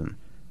sounds, and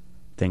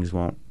things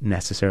won't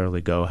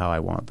necessarily go how I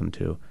want them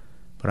to.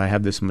 But I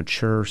have this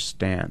mature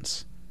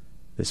stance,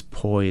 this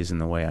poise in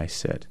the way I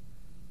sit.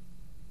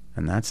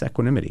 And that's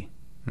equanimity.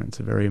 And it's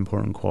a very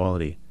important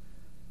quality.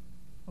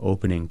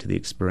 Opening to the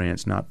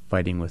experience, not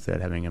fighting with it,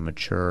 having a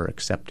mature,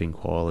 accepting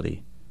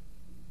quality.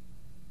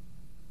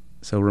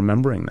 So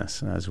remembering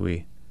this as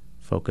we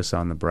focus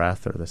on the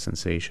breath or the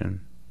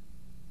sensation.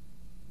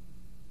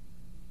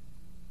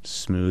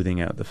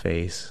 Smoothing out the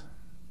face.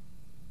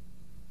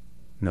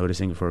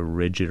 Noticing if we're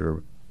rigid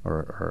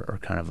or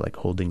kind of like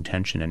holding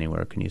tension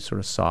anywhere. Can you sort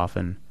of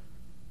soften,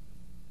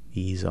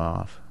 ease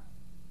off?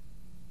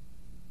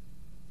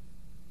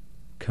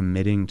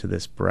 Committing to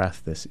this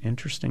breath, this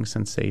interesting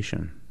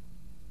sensation.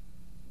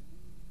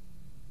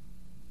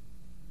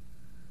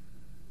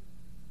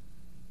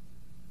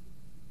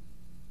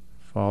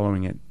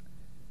 Following it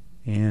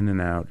in and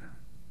out.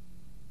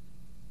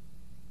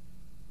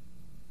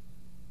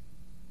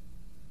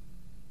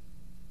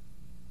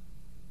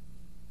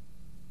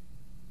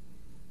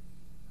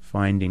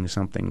 Finding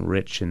something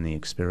rich in the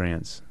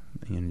experience,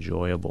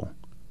 enjoyable.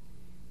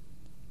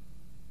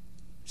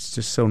 It's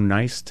just so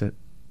nice to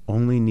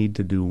only need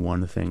to do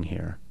one thing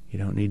here. You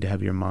don't need to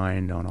have your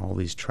mind on all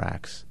these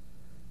tracks.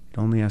 It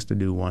only has to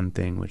do one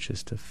thing, which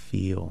is to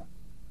feel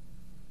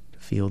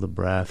the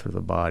breath or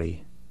the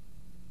body.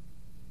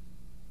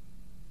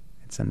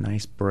 It's a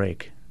nice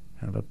break,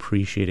 kind of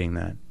appreciating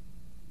that.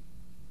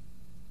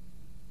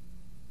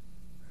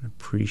 And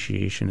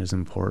appreciation is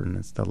important.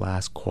 It's the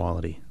last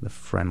quality, the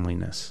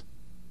friendliness.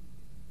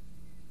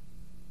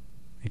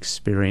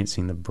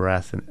 Experiencing the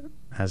breath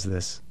as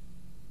this,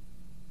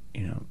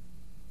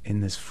 in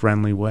this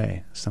friendly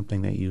way,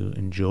 something that you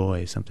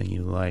enjoy, something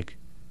you like.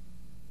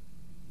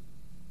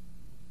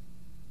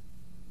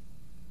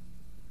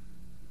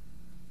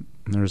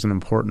 And there's an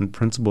important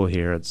principle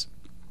here. It's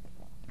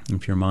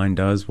if your mind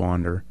does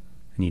wander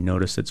and you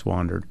notice it's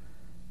wandered,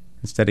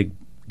 instead of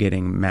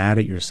getting mad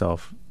at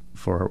yourself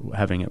for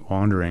having it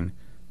wandering,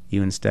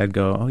 you instead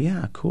go, oh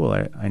yeah, cool,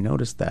 I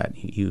noticed that.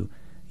 You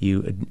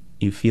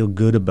feel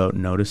good about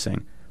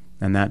noticing,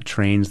 and that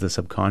trains the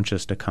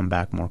subconscious to come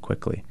back more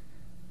quickly.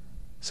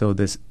 So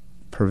this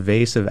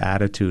pervasive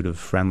attitude of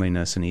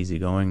friendliness and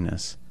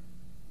easygoingness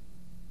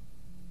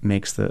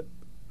makes the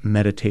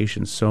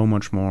meditation so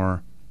much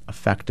more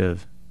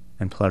effective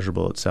and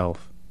pleasurable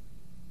itself.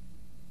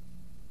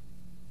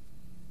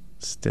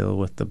 Still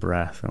with the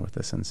breath and with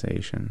the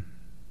sensation.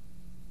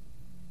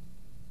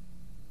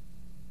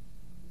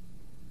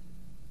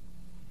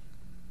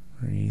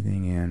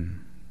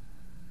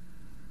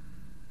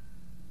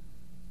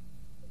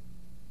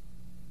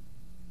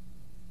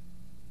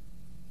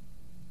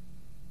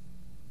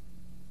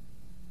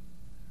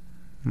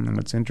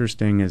 what's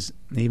interesting is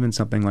even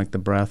something like the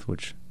breath,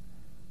 which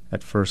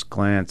at first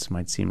glance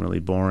might seem really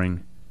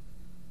boring,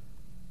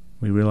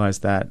 we realize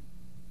that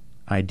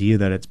idea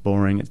that it's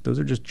boring, those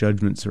are just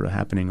judgments that are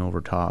happening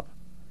over top.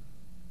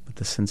 But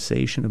the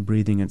sensation of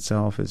breathing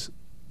itself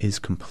is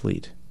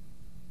complete.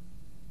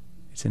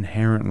 It's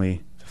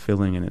inherently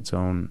fulfilling in its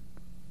own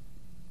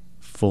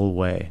full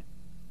way.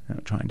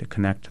 Trying to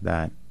connect to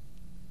that.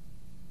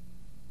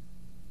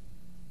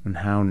 And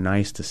how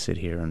nice to sit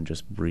here and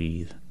just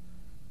breathe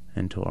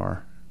into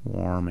our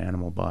warm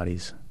animal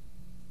bodies.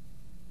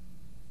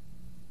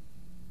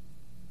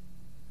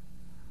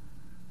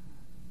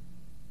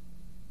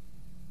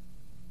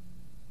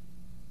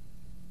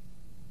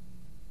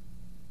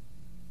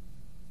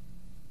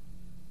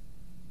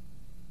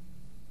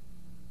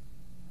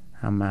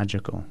 How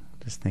magical,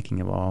 just thinking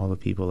of all the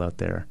people out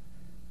there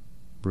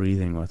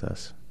breathing with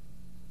us.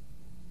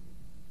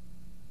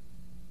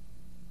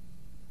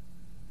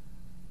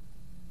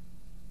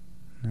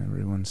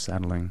 Everyone's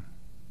settling,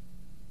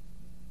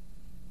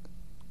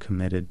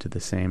 committed to the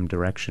same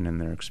direction in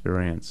their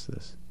experience,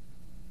 this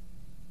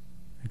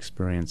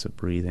experience of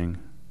breathing.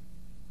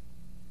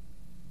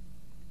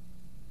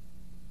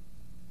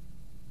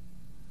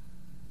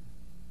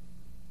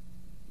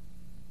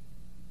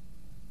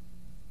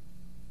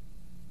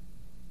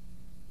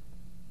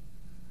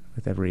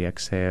 With every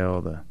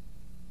exhale, the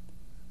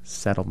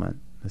sediment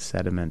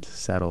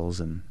settles,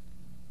 and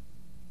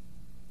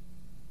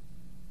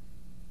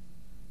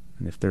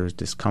if there's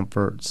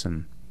discomforts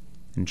and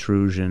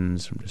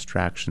intrusions from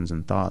distractions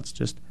and thoughts,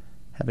 just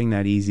having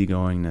that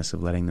easygoingness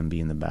of letting them be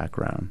in the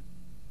background.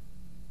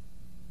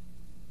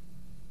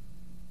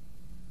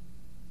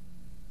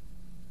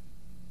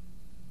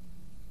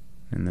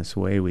 In this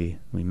way, we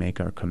make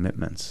our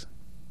commitments.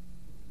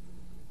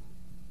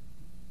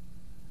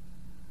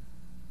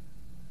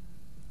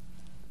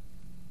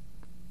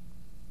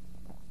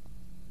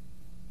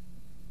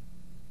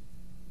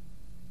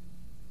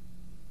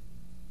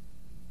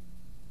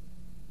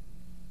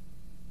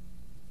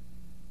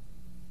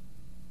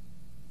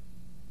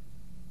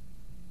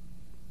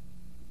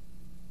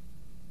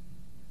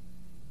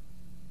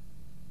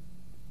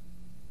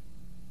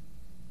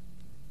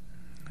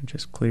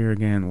 Just clear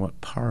again,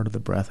 what part of the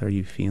breath are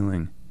you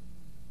feeling?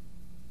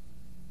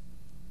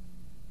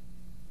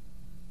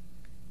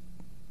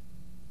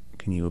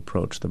 Can you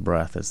approach the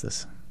breath as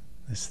this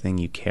thing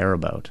you care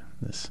about,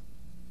 this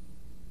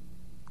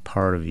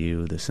part of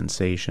you, the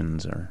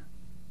sensations are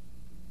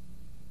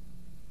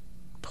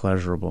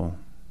pleasurable.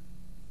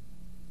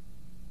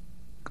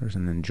 There's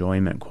an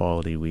enjoyment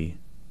quality we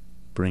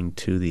bring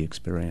to the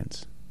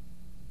experience.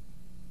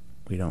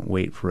 We don't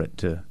wait for it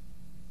to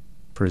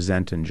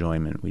present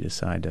enjoyment. We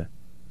decide to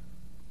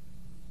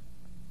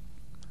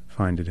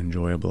find it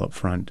enjoyable up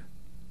front.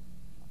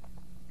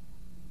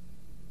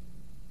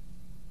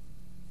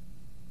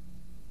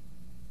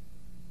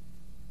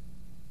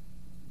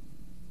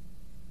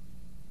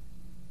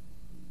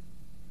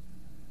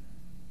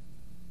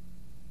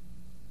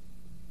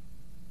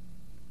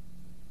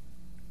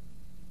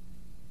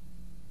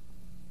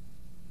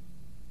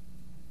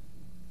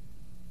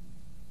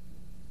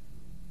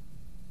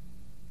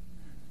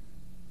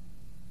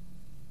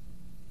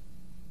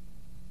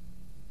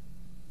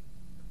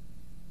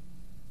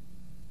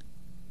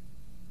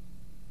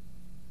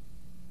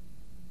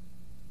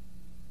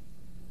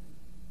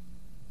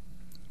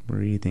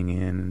 Breathing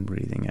in and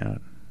breathing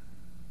out.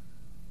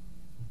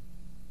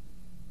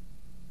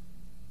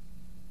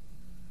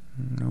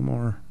 No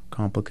more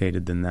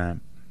complicated than that.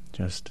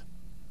 Just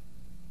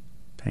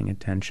paying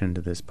attention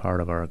to this part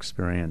of our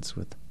experience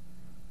with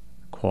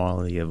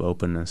quality of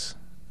openness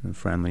and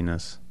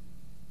friendliness.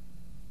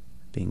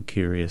 Being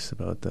curious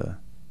about the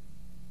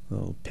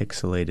little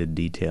pixelated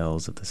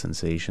details of the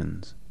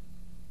sensations.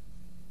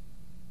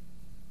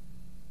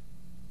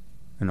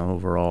 And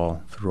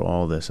overall, through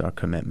all this, our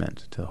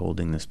commitment to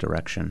holding this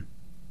direction.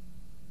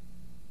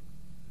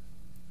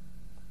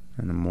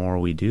 And the more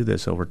we do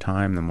this over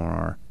time, the more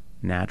our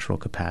natural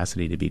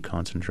capacity to be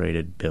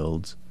concentrated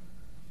builds,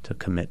 to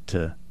commit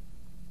to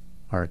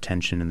our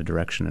attention in the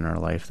direction in our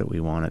life that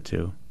we want it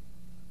to.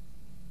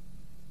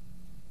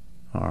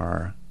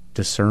 Our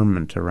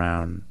discernment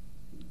around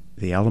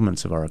the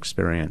elements of our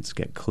experience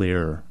get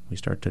clearer. We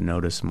start to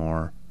notice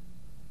more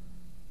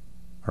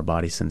our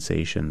body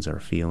sensations, our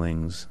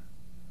feelings,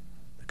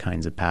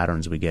 kinds of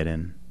patterns we get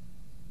in,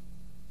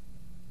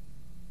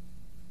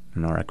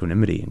 and our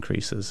equanimity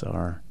increases,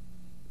 our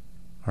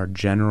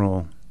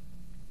general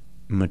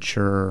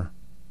mature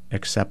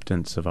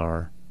acceptance of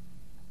our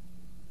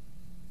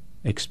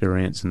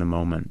experience in the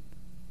moment.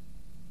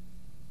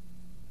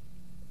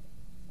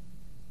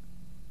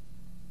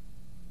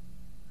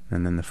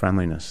 And then the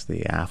friendliness,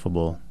 the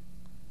affable,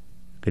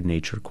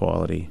 good-natured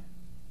quality,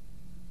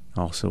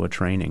 also a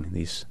training,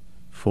 these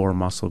 4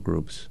 muscle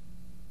groups,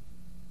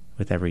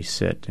 with every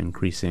sit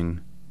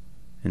increasing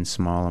in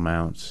small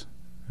amounts,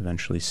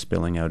 eventually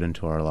spilling out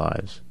into our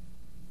lives.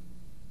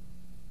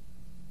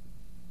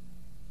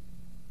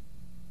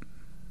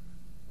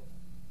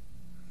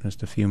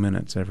 Just a few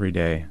minutes every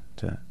day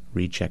to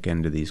recheck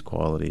into these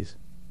qualities.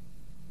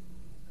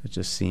 It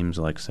just seems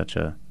like such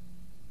a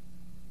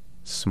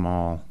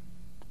small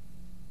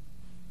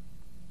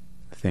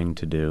thing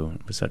to do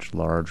with such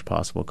large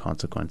possible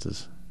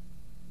consequences.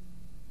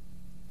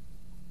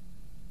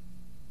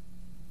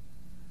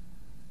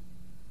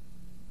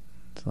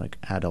 It's like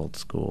adult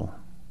school.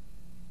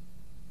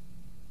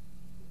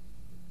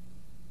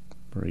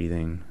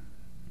 Breathing.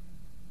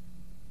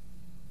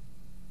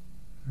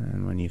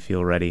 And when you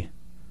feel ready,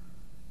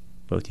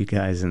 both you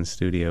guys in the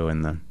studio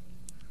and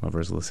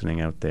whoever's listening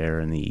out there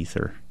in the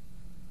ether,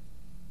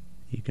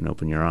 you can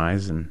open your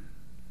eyes and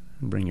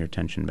bring your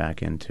attention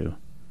back into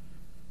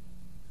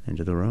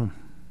the room.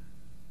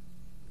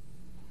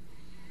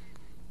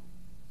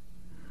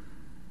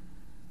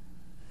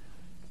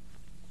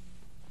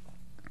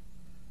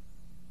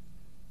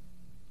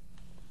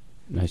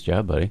 Nice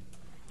job, buddy.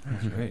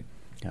 That's great.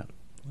 Yeah.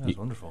 That was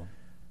wonderful.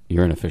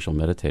 You're an official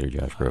meditator,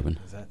 Josh Groban.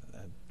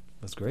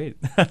 That's great.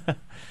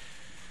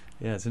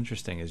 Yeah, it's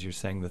interesting as you're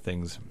saying the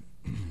things.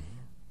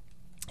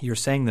 You're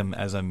saying them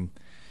as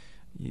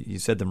you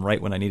said them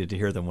right when I needed to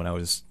hear them when I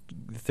was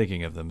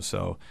thinking of them.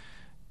 So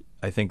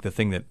I think the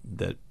thing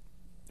that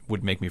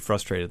would make me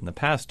frustrated in the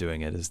past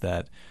doing it is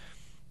that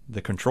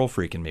the control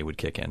freak in me would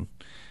kick in.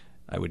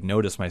 I would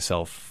notice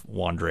myself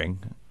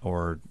wandering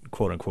or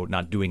quote unquote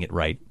not doing it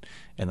right,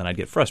 and then I'd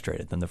get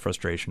frustrated. Then the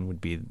frustration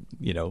would be,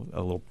 a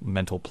little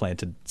mental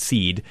planted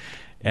seed,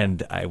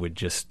 and I would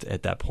just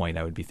at that point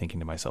I would be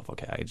thinking to myself,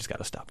 okay, I just got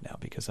to stop now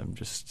because I'm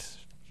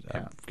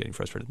getting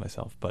frustrated with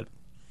myself. But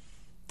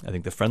I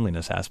think the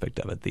friendliness aspect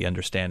of it, the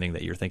understanding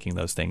that you're thinking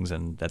those things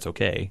and that's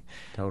okay,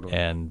 totally,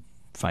 and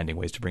finding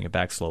ways to bring it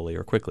back slowly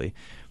or quickly,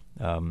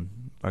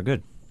 are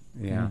good.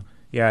 Yeah,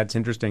 it's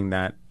interesting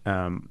that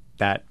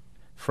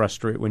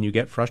when you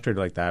get frustrated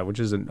like that, which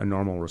is a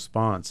normal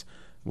response,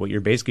 what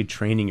you're basically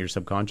training your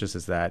subconscious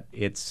is that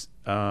it's,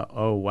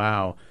 oh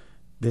wow,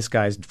 this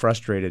guy's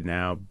frustrated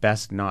now.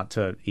 Best not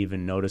to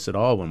even notice at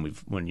all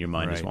when your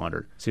mind has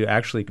wandered. So it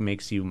actually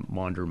makes you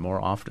wander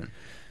more often,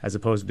 as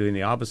opposed to doing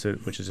the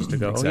opposite, which is just to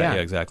go, exactly, oh yeah,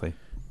 exactly.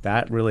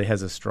 That really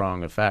has a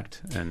strong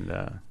effect, and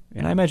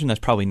I imagine that's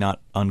probably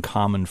not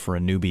uncommon for a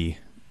newbie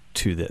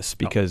to this,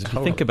 because if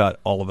you think about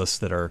all of us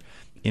that are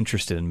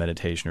interested in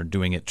meditation or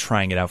doing it,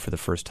 trying it out for the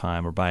first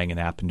time, or buying an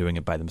app and doing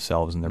it by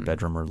themselves in their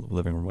bedroom or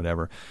living room,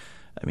 whatever.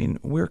 I mean,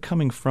 we're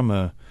coming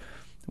from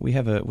we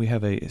have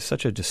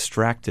such a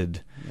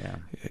distracted,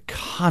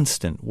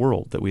 constant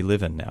world that we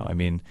live in now. I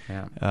mean,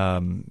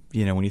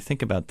 when you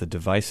think about the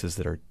devices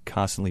that are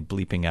constantly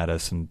bleeping at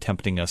us and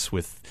tempting us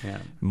with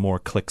more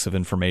clicks of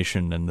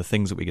information and the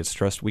things that we get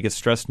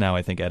stressed now,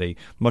 I think, at a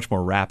much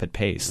more rapid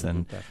pace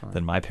than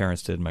my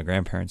parents did, my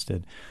grandparents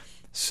did.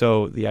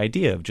 So the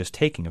idea of just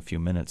taking a few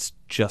minutes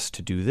just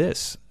to do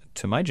this,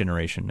 to my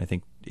generation, I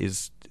think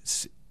it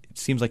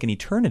seems like an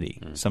eternity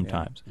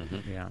sometimes.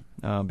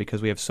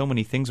 Because we have so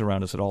many things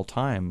around us at all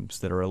times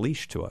that are a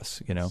leash to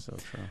us, So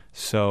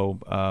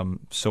true.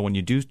 So when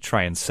you do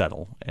try and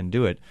settle and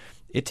do it,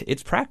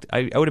 it's practice.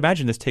 I would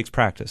imagine this takes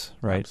practice,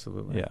 right?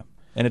 Absolutely. Yeah.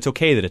 And it's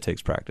okay that it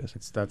takes practice.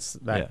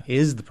 That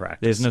is the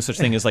practice. There's no such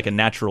thing as like a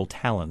natural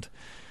talent.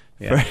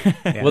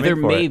 Well, there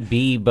may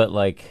be,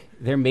 but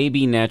there may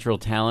be natural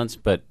talents,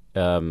 but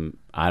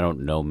I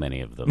don't know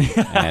many of them.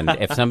 And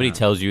if somebody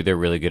tells you they're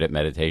really good at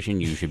meditation,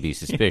 you should be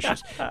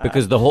suspicious,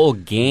 because the whole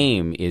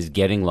game is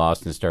getting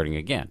lost and starting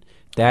again.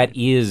 That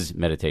is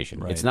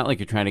meditation. Right. It's not like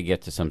you're trying to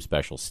get to some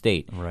special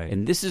state. Right.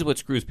 And this is what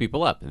screws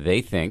people up.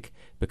 They think,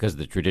 because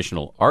the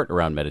traditional art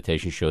around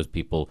meditation shows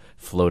people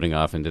floating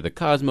off into the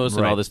cosmos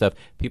and all this stuff,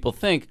 people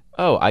think,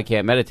 oh, I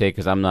can't meditate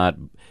because I'm not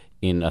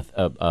in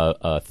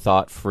a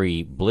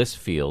thought-free bliss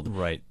field.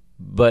 Right.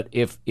 But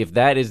if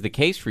that is the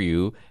case for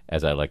you,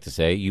 as I like to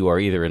say, you are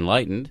either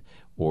enlightened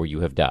or you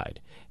have died.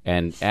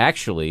 And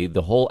actually,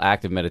 the whole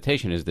act of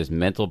meditation is this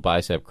mental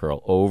bicep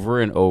curl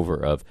over and over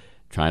of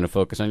trying to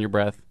focus on your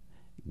breath,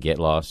 get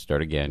lost,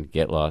 start again,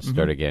 get lost,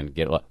 start again,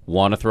 get lost.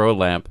 Want to throw a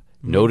lamp,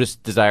 notice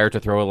desire to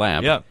throw a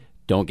lamp. Yep.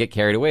 Don't get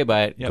carried away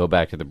by it. Yep. Go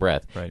back to the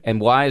breath. Right.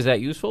 And why is that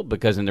useful?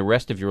 Because in the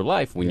rest of your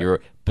life, when you're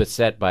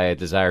beset by a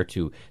desire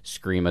to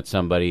scream at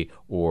somebody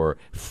or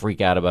freak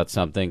out about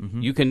something,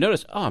 you can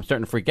notice, oh, I'm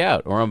starting to freak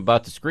out, or I'm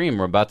about to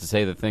scream, or about to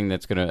say the thing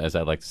that's going to, as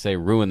I like to say,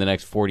 ruin the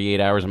next 48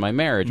 hours of my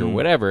marriage or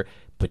whatever,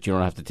 but you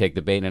don't have to take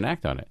the bait and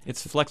act on it.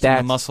 It's flexing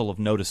the muscle of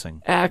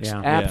noticing.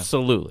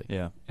 Absolutely.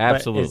 Yeah.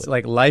 Absolutely. But it's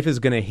like life is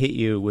going to hit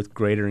you with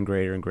greater and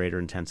greater and greater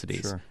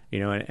intensities. Sure.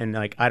 And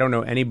like, I don't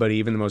know anybody,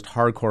 even the most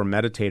hardcore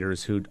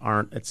meditators, who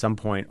aren't at some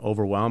point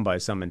overwhelmed by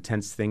some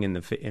intense thing in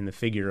the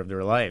figure of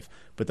their life.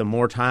 But the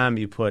more time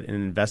you put in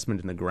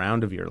investment in the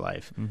ground of your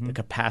life, the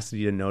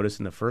capacity to notice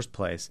in the first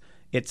place,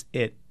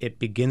 it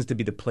begins to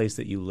be the place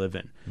that you live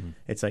in.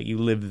 It's like you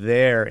live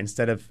there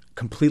instead of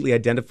completely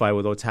identify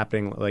with what's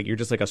happening. Like you're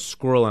just like a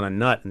squirrel on a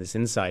nut in this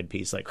inside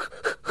piece, like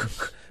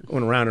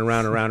going around and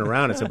around and around and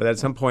around. But at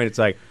some point, it's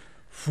like,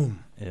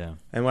 boom. Yeah.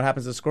 And what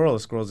happens to the squirrel? The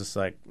squirrel's just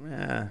like,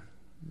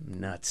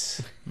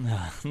 Nuts.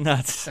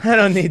 Nuts. I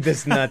don't need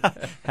this nut.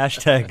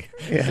 Hashtag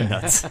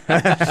nuts.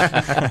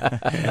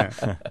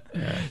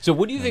 So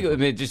what do you think, I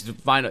mean, just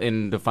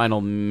in the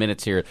final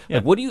minutes here, Yeah.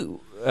 like, what do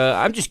you,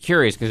 I'm just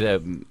curious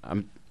because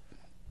I'm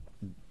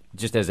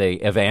just as a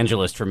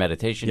evangelist for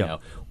meditation Yeah. now,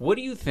 what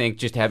do you think,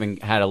 just having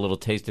had a little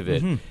taste of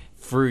it,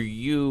 for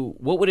you,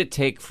 what would it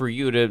take for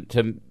you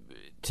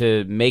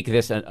to make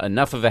this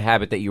enough of a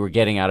habit that you were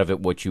getting out of it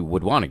what you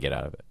would want to get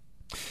out of it?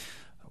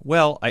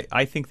 Well,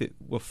 I think that,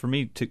 for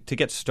me, to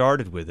get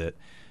started with it,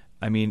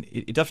 I mean,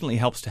 it definitely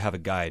helps to have a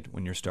guide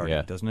when you're starting,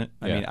 Yeah. doesn't it?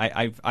 I Yeah. mean,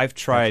 I've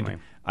tried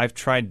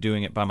Definitely.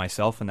 doing it by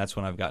myself, and that's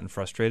when I've gotten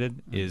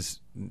frustrated. Is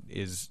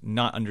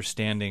not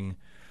understanding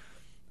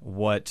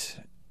what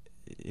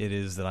it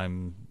is that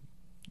I'm,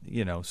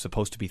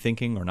 supposed to be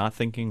thinking or not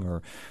thinking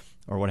or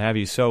what have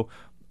you. So,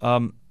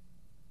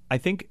 I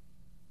think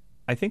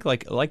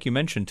like you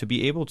mentioned, to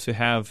be able to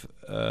have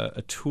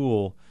a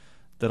tool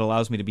that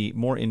allows me to be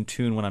more in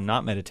tune when I'm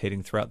not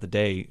meditating throughout the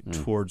day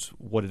towards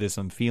what it is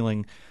I'm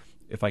feeling.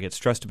 If I get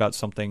stressed about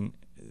something,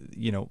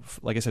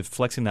 like I said,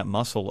 flexing that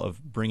muscle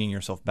of bringing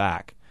yourself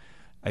back,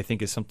 I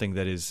think is something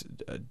that is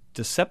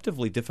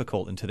deceptively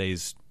difficult in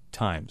today's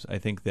times. I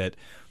think that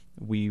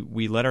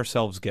we let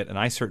ourselves get, and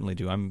I certainly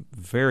do, I'm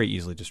very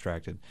easily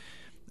distracted.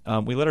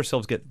 We let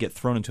ourselves get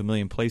thrown into a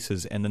million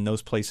places, and then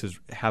those places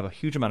have a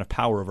huge amount of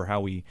power over how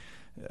we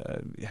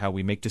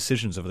make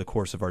decisions over the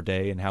course of our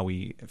day and how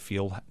we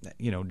feel,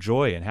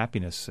 joy and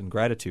happiness and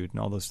gratitude and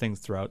all those things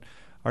throughout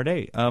our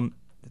day.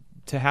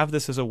 To have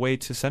this as a way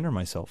to center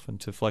myself and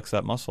to flex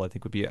that muscle, I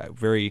think would be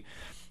very,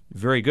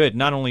 very good.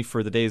 Not only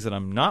for the days that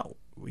I'm not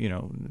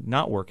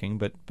working,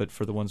 but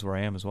for the ones where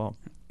I am as well.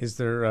 Is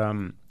there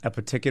a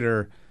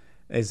particular,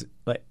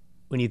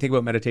 when you think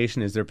about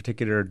meditation, is there a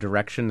particular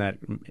direction that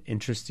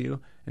interests you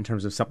in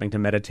terms of something to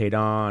meditate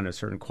on, a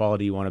certain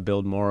quality you want to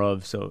build more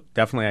of? So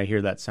definitely I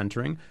hear that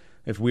centering.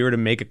 If we were to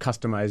make a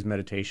customized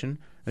meditation,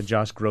 a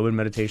Josh Groban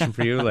meditation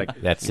for you,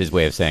 like That's his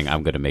way of saying,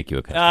 I'm going to make you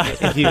a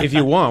customized. if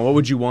you want, what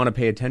would you want to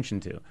pay attention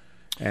to?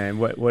 And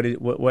what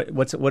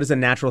is a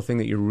natural thing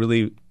that you're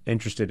really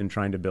interested in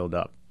trying to build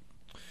up?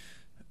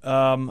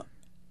 A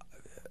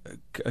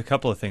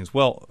couple of things.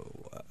 Well,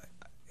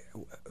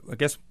 I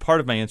guess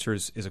part of my answer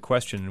is a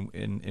question,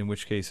 in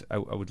which case I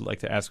would like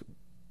to ask,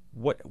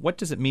 what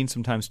does it mean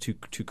sometimes to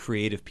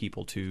creative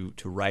people, to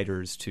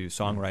writers, to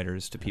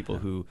songwriters, to people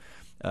who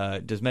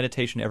does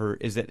meditation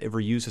is that ever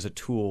used as a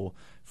tool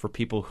for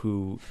people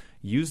who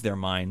use their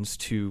minds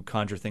to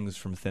conjure things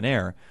from thin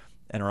air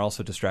and are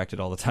also distracted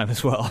all the time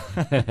as well?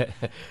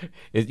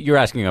 You're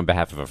asking on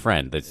behalf of a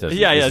friend. That says,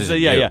 Yeah. this isn't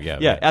you.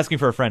 Yeah. Asking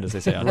for a friend, as they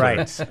say on Twitter.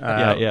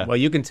 Right. Yeah. Well,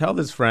 you can tell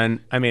this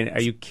friend. I mean,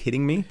 are you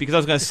kidding me? Because I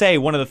was going to say,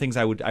 one of the things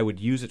I would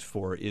use it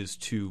for is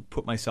to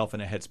put myself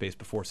in a headspace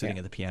before sitting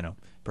at the piano,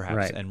 perhaps,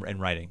 Right. and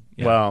writing.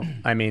 Yeah. Well,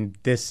 I mean,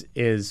 this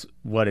is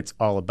what it's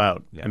all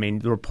about. Yeah. I mean,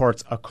 the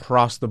reports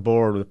across the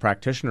board with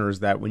practitioners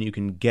that when you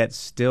can get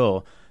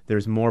still,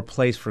 there's more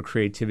place for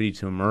creativity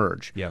to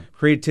emerge. Yeah.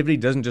 Creativity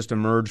doesn't just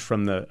emerge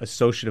from the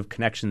associative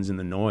connections in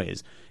the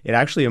noise. It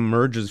actually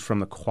emerges from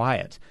the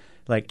quiet.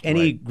 Like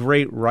any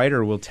great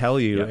writer will tell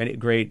you, any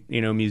great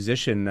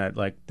musician, that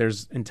like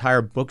there's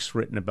entire books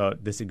written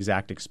about this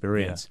exact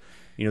experience.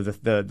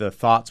 The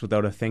thoughts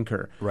without a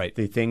thinker. Right.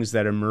 The things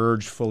that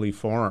emerge fully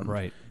formed.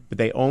 Right. But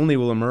they only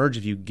will emerge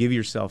if you give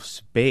yourself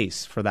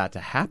space for that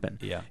to happen.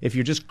 Yeah. If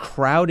you're just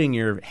crowding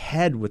your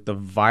head with the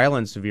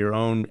violence of your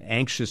own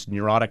anxious,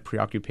 neurotic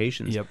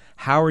preoccupations,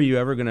 how are you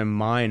ever going to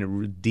mine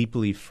a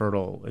deeply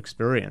fertile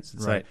experience?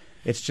 It's like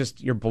it's just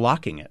you're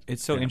blocking it.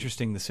 It's so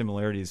interesting, the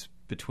similarities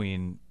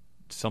between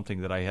something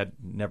that I had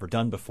never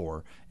done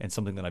before and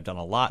something that I've done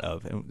a lot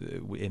of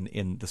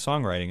in the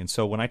songwriting. And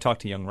so when I talk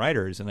to young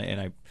writers, and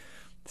I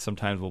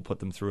sometimes will put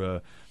them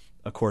through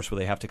a course where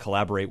they have to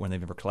collaborate when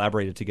they've never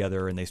collaborated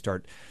together, and they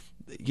start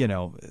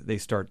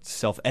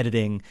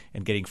self-editing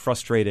and getting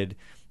frustrated.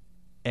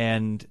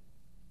 And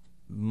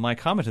my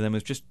comment to them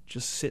is just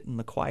sit in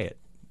the quiet,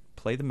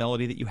 play the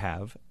melody that you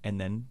have, and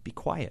then be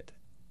quiet.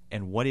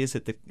 And what is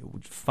it that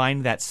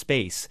find that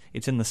space?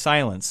 It's in the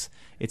silence.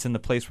 It's in the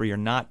place where you're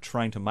not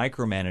trying to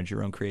micromanage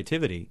your own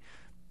creativity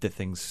that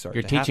things start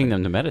You're to teaching happen.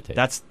 them to meditate.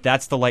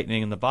 That's the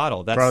lightning in the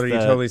bottle. That's Brother, you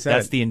totally said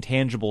that's it. the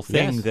intangible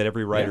thing Yes. that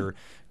every writer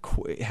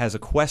has a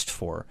quest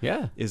for.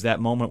 Yeah. Is that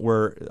moment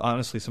where,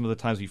 honestly, some of the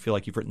times you feel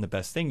like you've written the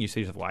best thing, you say to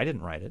yourself, well, I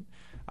didn't write it.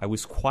 I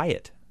was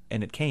quiet,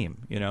 and it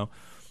came,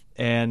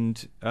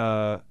 And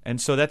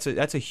so that's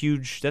a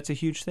huge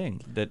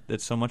thing,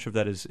 that so much of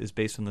that is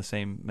based on the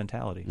same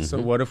mentality. So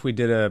what if we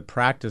did a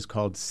practice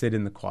called sit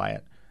in the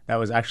quiet? That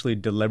was actually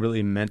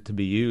deliberately meant to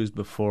be used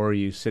before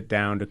you sit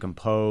down to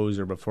compose,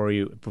 or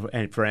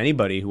and for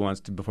anybody who wants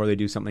to, before they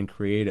do something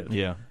creative.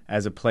 Yeah.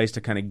 As a place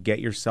to kind of get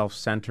yourself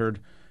centered.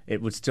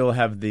 It would still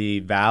have the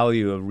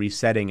value of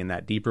resetting in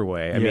that deeper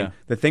way. I mean,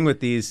 the thing with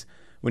these,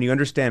 when you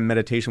understand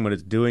meditation, what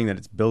it's doing, that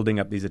it's building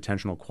up these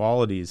attentional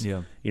qualities.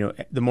 Yeah. You know,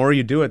 the more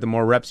you do it, the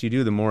more reps you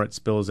do, the more it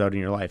spills out in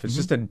your life. It's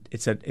just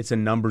it's a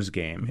numbers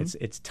game.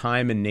 It's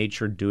time and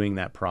nature doing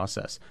that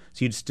process.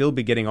 So you'd still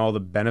be getting all the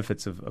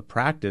benefits of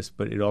practice,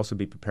 but it'd also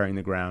be preparing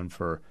the ground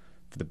for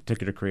the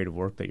particular creative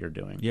work that you're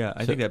doing. Yeah,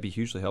 I think that'd be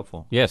hugely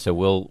helpful. Yeah, so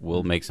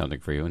we'll make something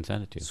for you and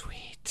send it to you.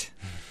 Sweet.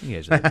 You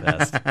guys are the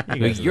best.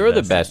 You're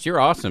the best. You're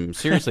awesome.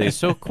 Seriously, it's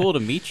so cool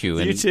to meet you.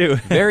 And You too.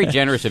 Very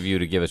generous of you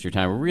to give us your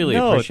time. We really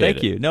appreciate it.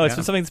 Thank you. No, it's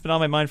been something that's been on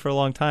my mind for a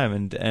long time,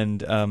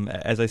 and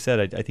as I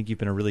said, I think you've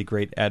been a really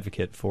great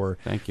advocate for.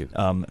 Thank you.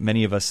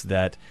 Many of us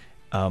that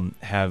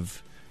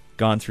have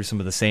gone through some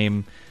of the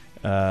same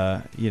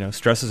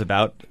stresses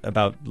about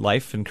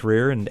life and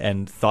career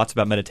and thoughts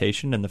about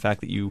meditation, and the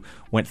fact that you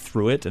went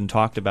through it and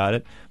talked about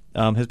it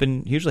has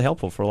been hugely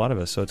helpful for a lot of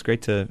us. So it's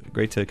great to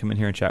come in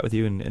here and chat with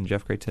you, and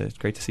Jeff, great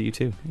to see you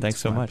too. Thanks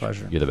so much.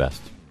 Pleasure. You're the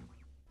best.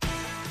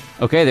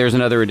 Okay, there's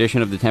another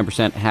edition of the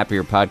 10%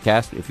 Happier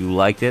podcast. If you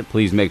liked it,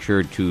 please make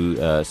sure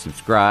to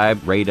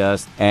subscribe, rate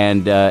us,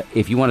 and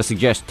if you want to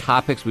suggest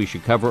topics we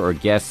should cover or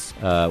guests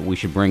we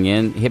should bring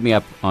in, hit me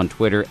up on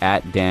Twitter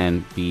at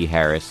Dan B.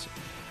 Harris.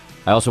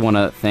 I also want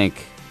to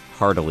thank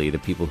heartily the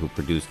people who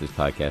produce this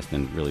podcast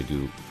and really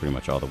do pretty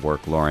much all the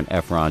work. Lauren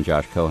Efron,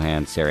 Josh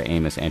Cohan, Sarah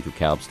Amos, Andrew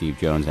Kalb, Steve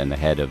Jones, and the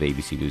head of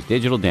ABC News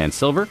Digital, Dan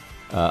Silver.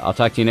 I'll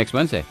talk to you next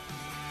Wednesday.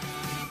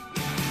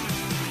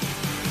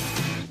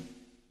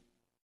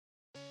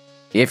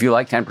 If you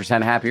like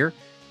 10% Happier,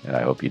 and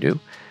I hope you do,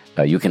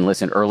 you can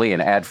listen early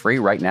and ad-free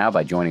right now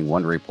by joining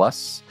Wondery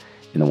Plus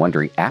in the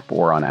Wondery app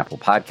or on Apple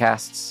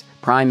Podcasts.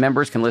 Prime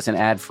members can listen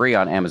ad-free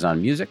on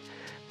Amazon Music.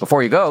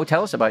 Before you go,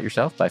 tell us about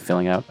yourself by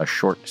filling out a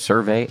short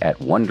survey at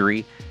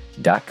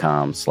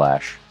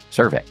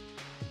Wondery.com/survey.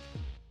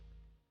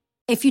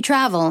 If you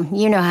travel,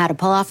 you know how to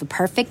pull off a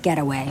perfect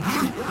getaway.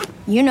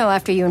 You know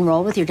after you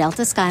enroll with your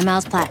Delta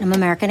SkyMiles Platinum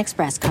American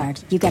Express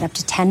card, you get up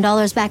to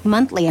 $10 back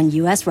monthly on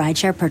U.S.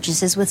 rideshare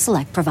purchases with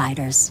select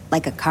providers,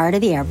 like a car to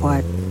the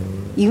airport.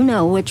 You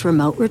know which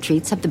remote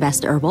retreats have the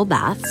best herbal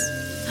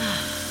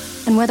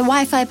baths, and where the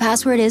Wi-Fi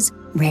password is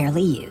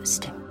rarely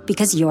used.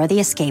 Because you're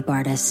the escape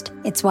artist.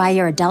 It's why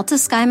you're a Delta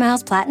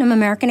SkyMiles Platinum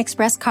American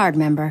Express card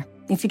member.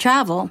 If you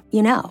travel,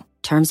 you know.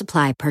 Terms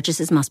apply.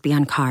 Purchases must be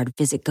on card.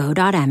 Visit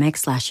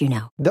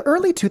go.amex/you-know. The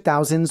early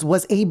 2000s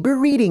was a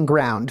breeding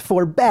ground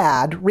for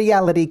bad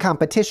reality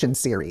competition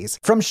series.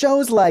 From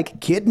shows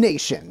like Kid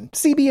Nation,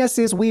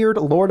 CBS's weird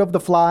Lord of the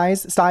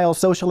Flies-style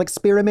social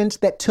experiment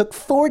that took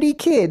 40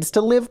 kids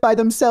to live by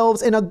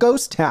themselves in a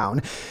ghost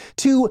town,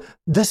 to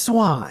The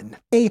Swan,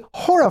 a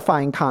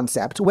horrifying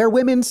concept where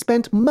women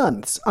spent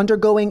months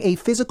undergoing a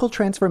physical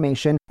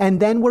transformation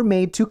and then were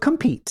made to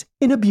compete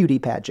in a beauty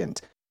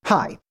pageant.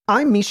 Hi,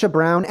 I'm Misha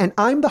Brown, and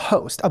I'm the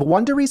host of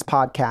Wondery's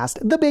podcast,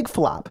 The Big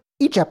Flop.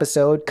 Each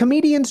episode,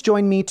 comedians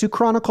join me to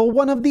chronicle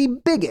one of the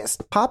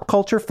biggest pop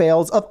culture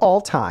fails of all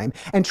time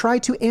and try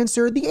to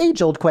answer the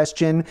age-old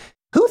question,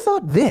 who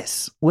thought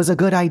this was a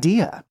good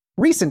idea?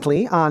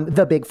 Recently, on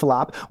The Big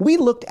Flop, we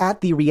looked at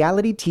the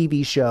reality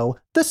TV show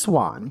The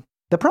Swan.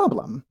 The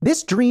problem,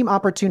 this dream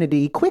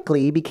opportunity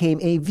quickly became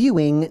a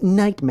viewing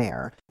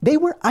nightmare. They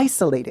were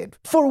isolated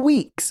for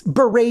weeks,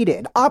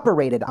 berated,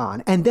 operated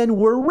on, and then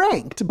were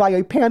ranked by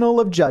a panel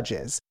of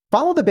judges.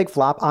 Follow The Big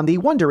Flop on the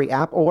Wondery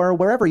app or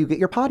wherever you get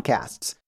your podcasts.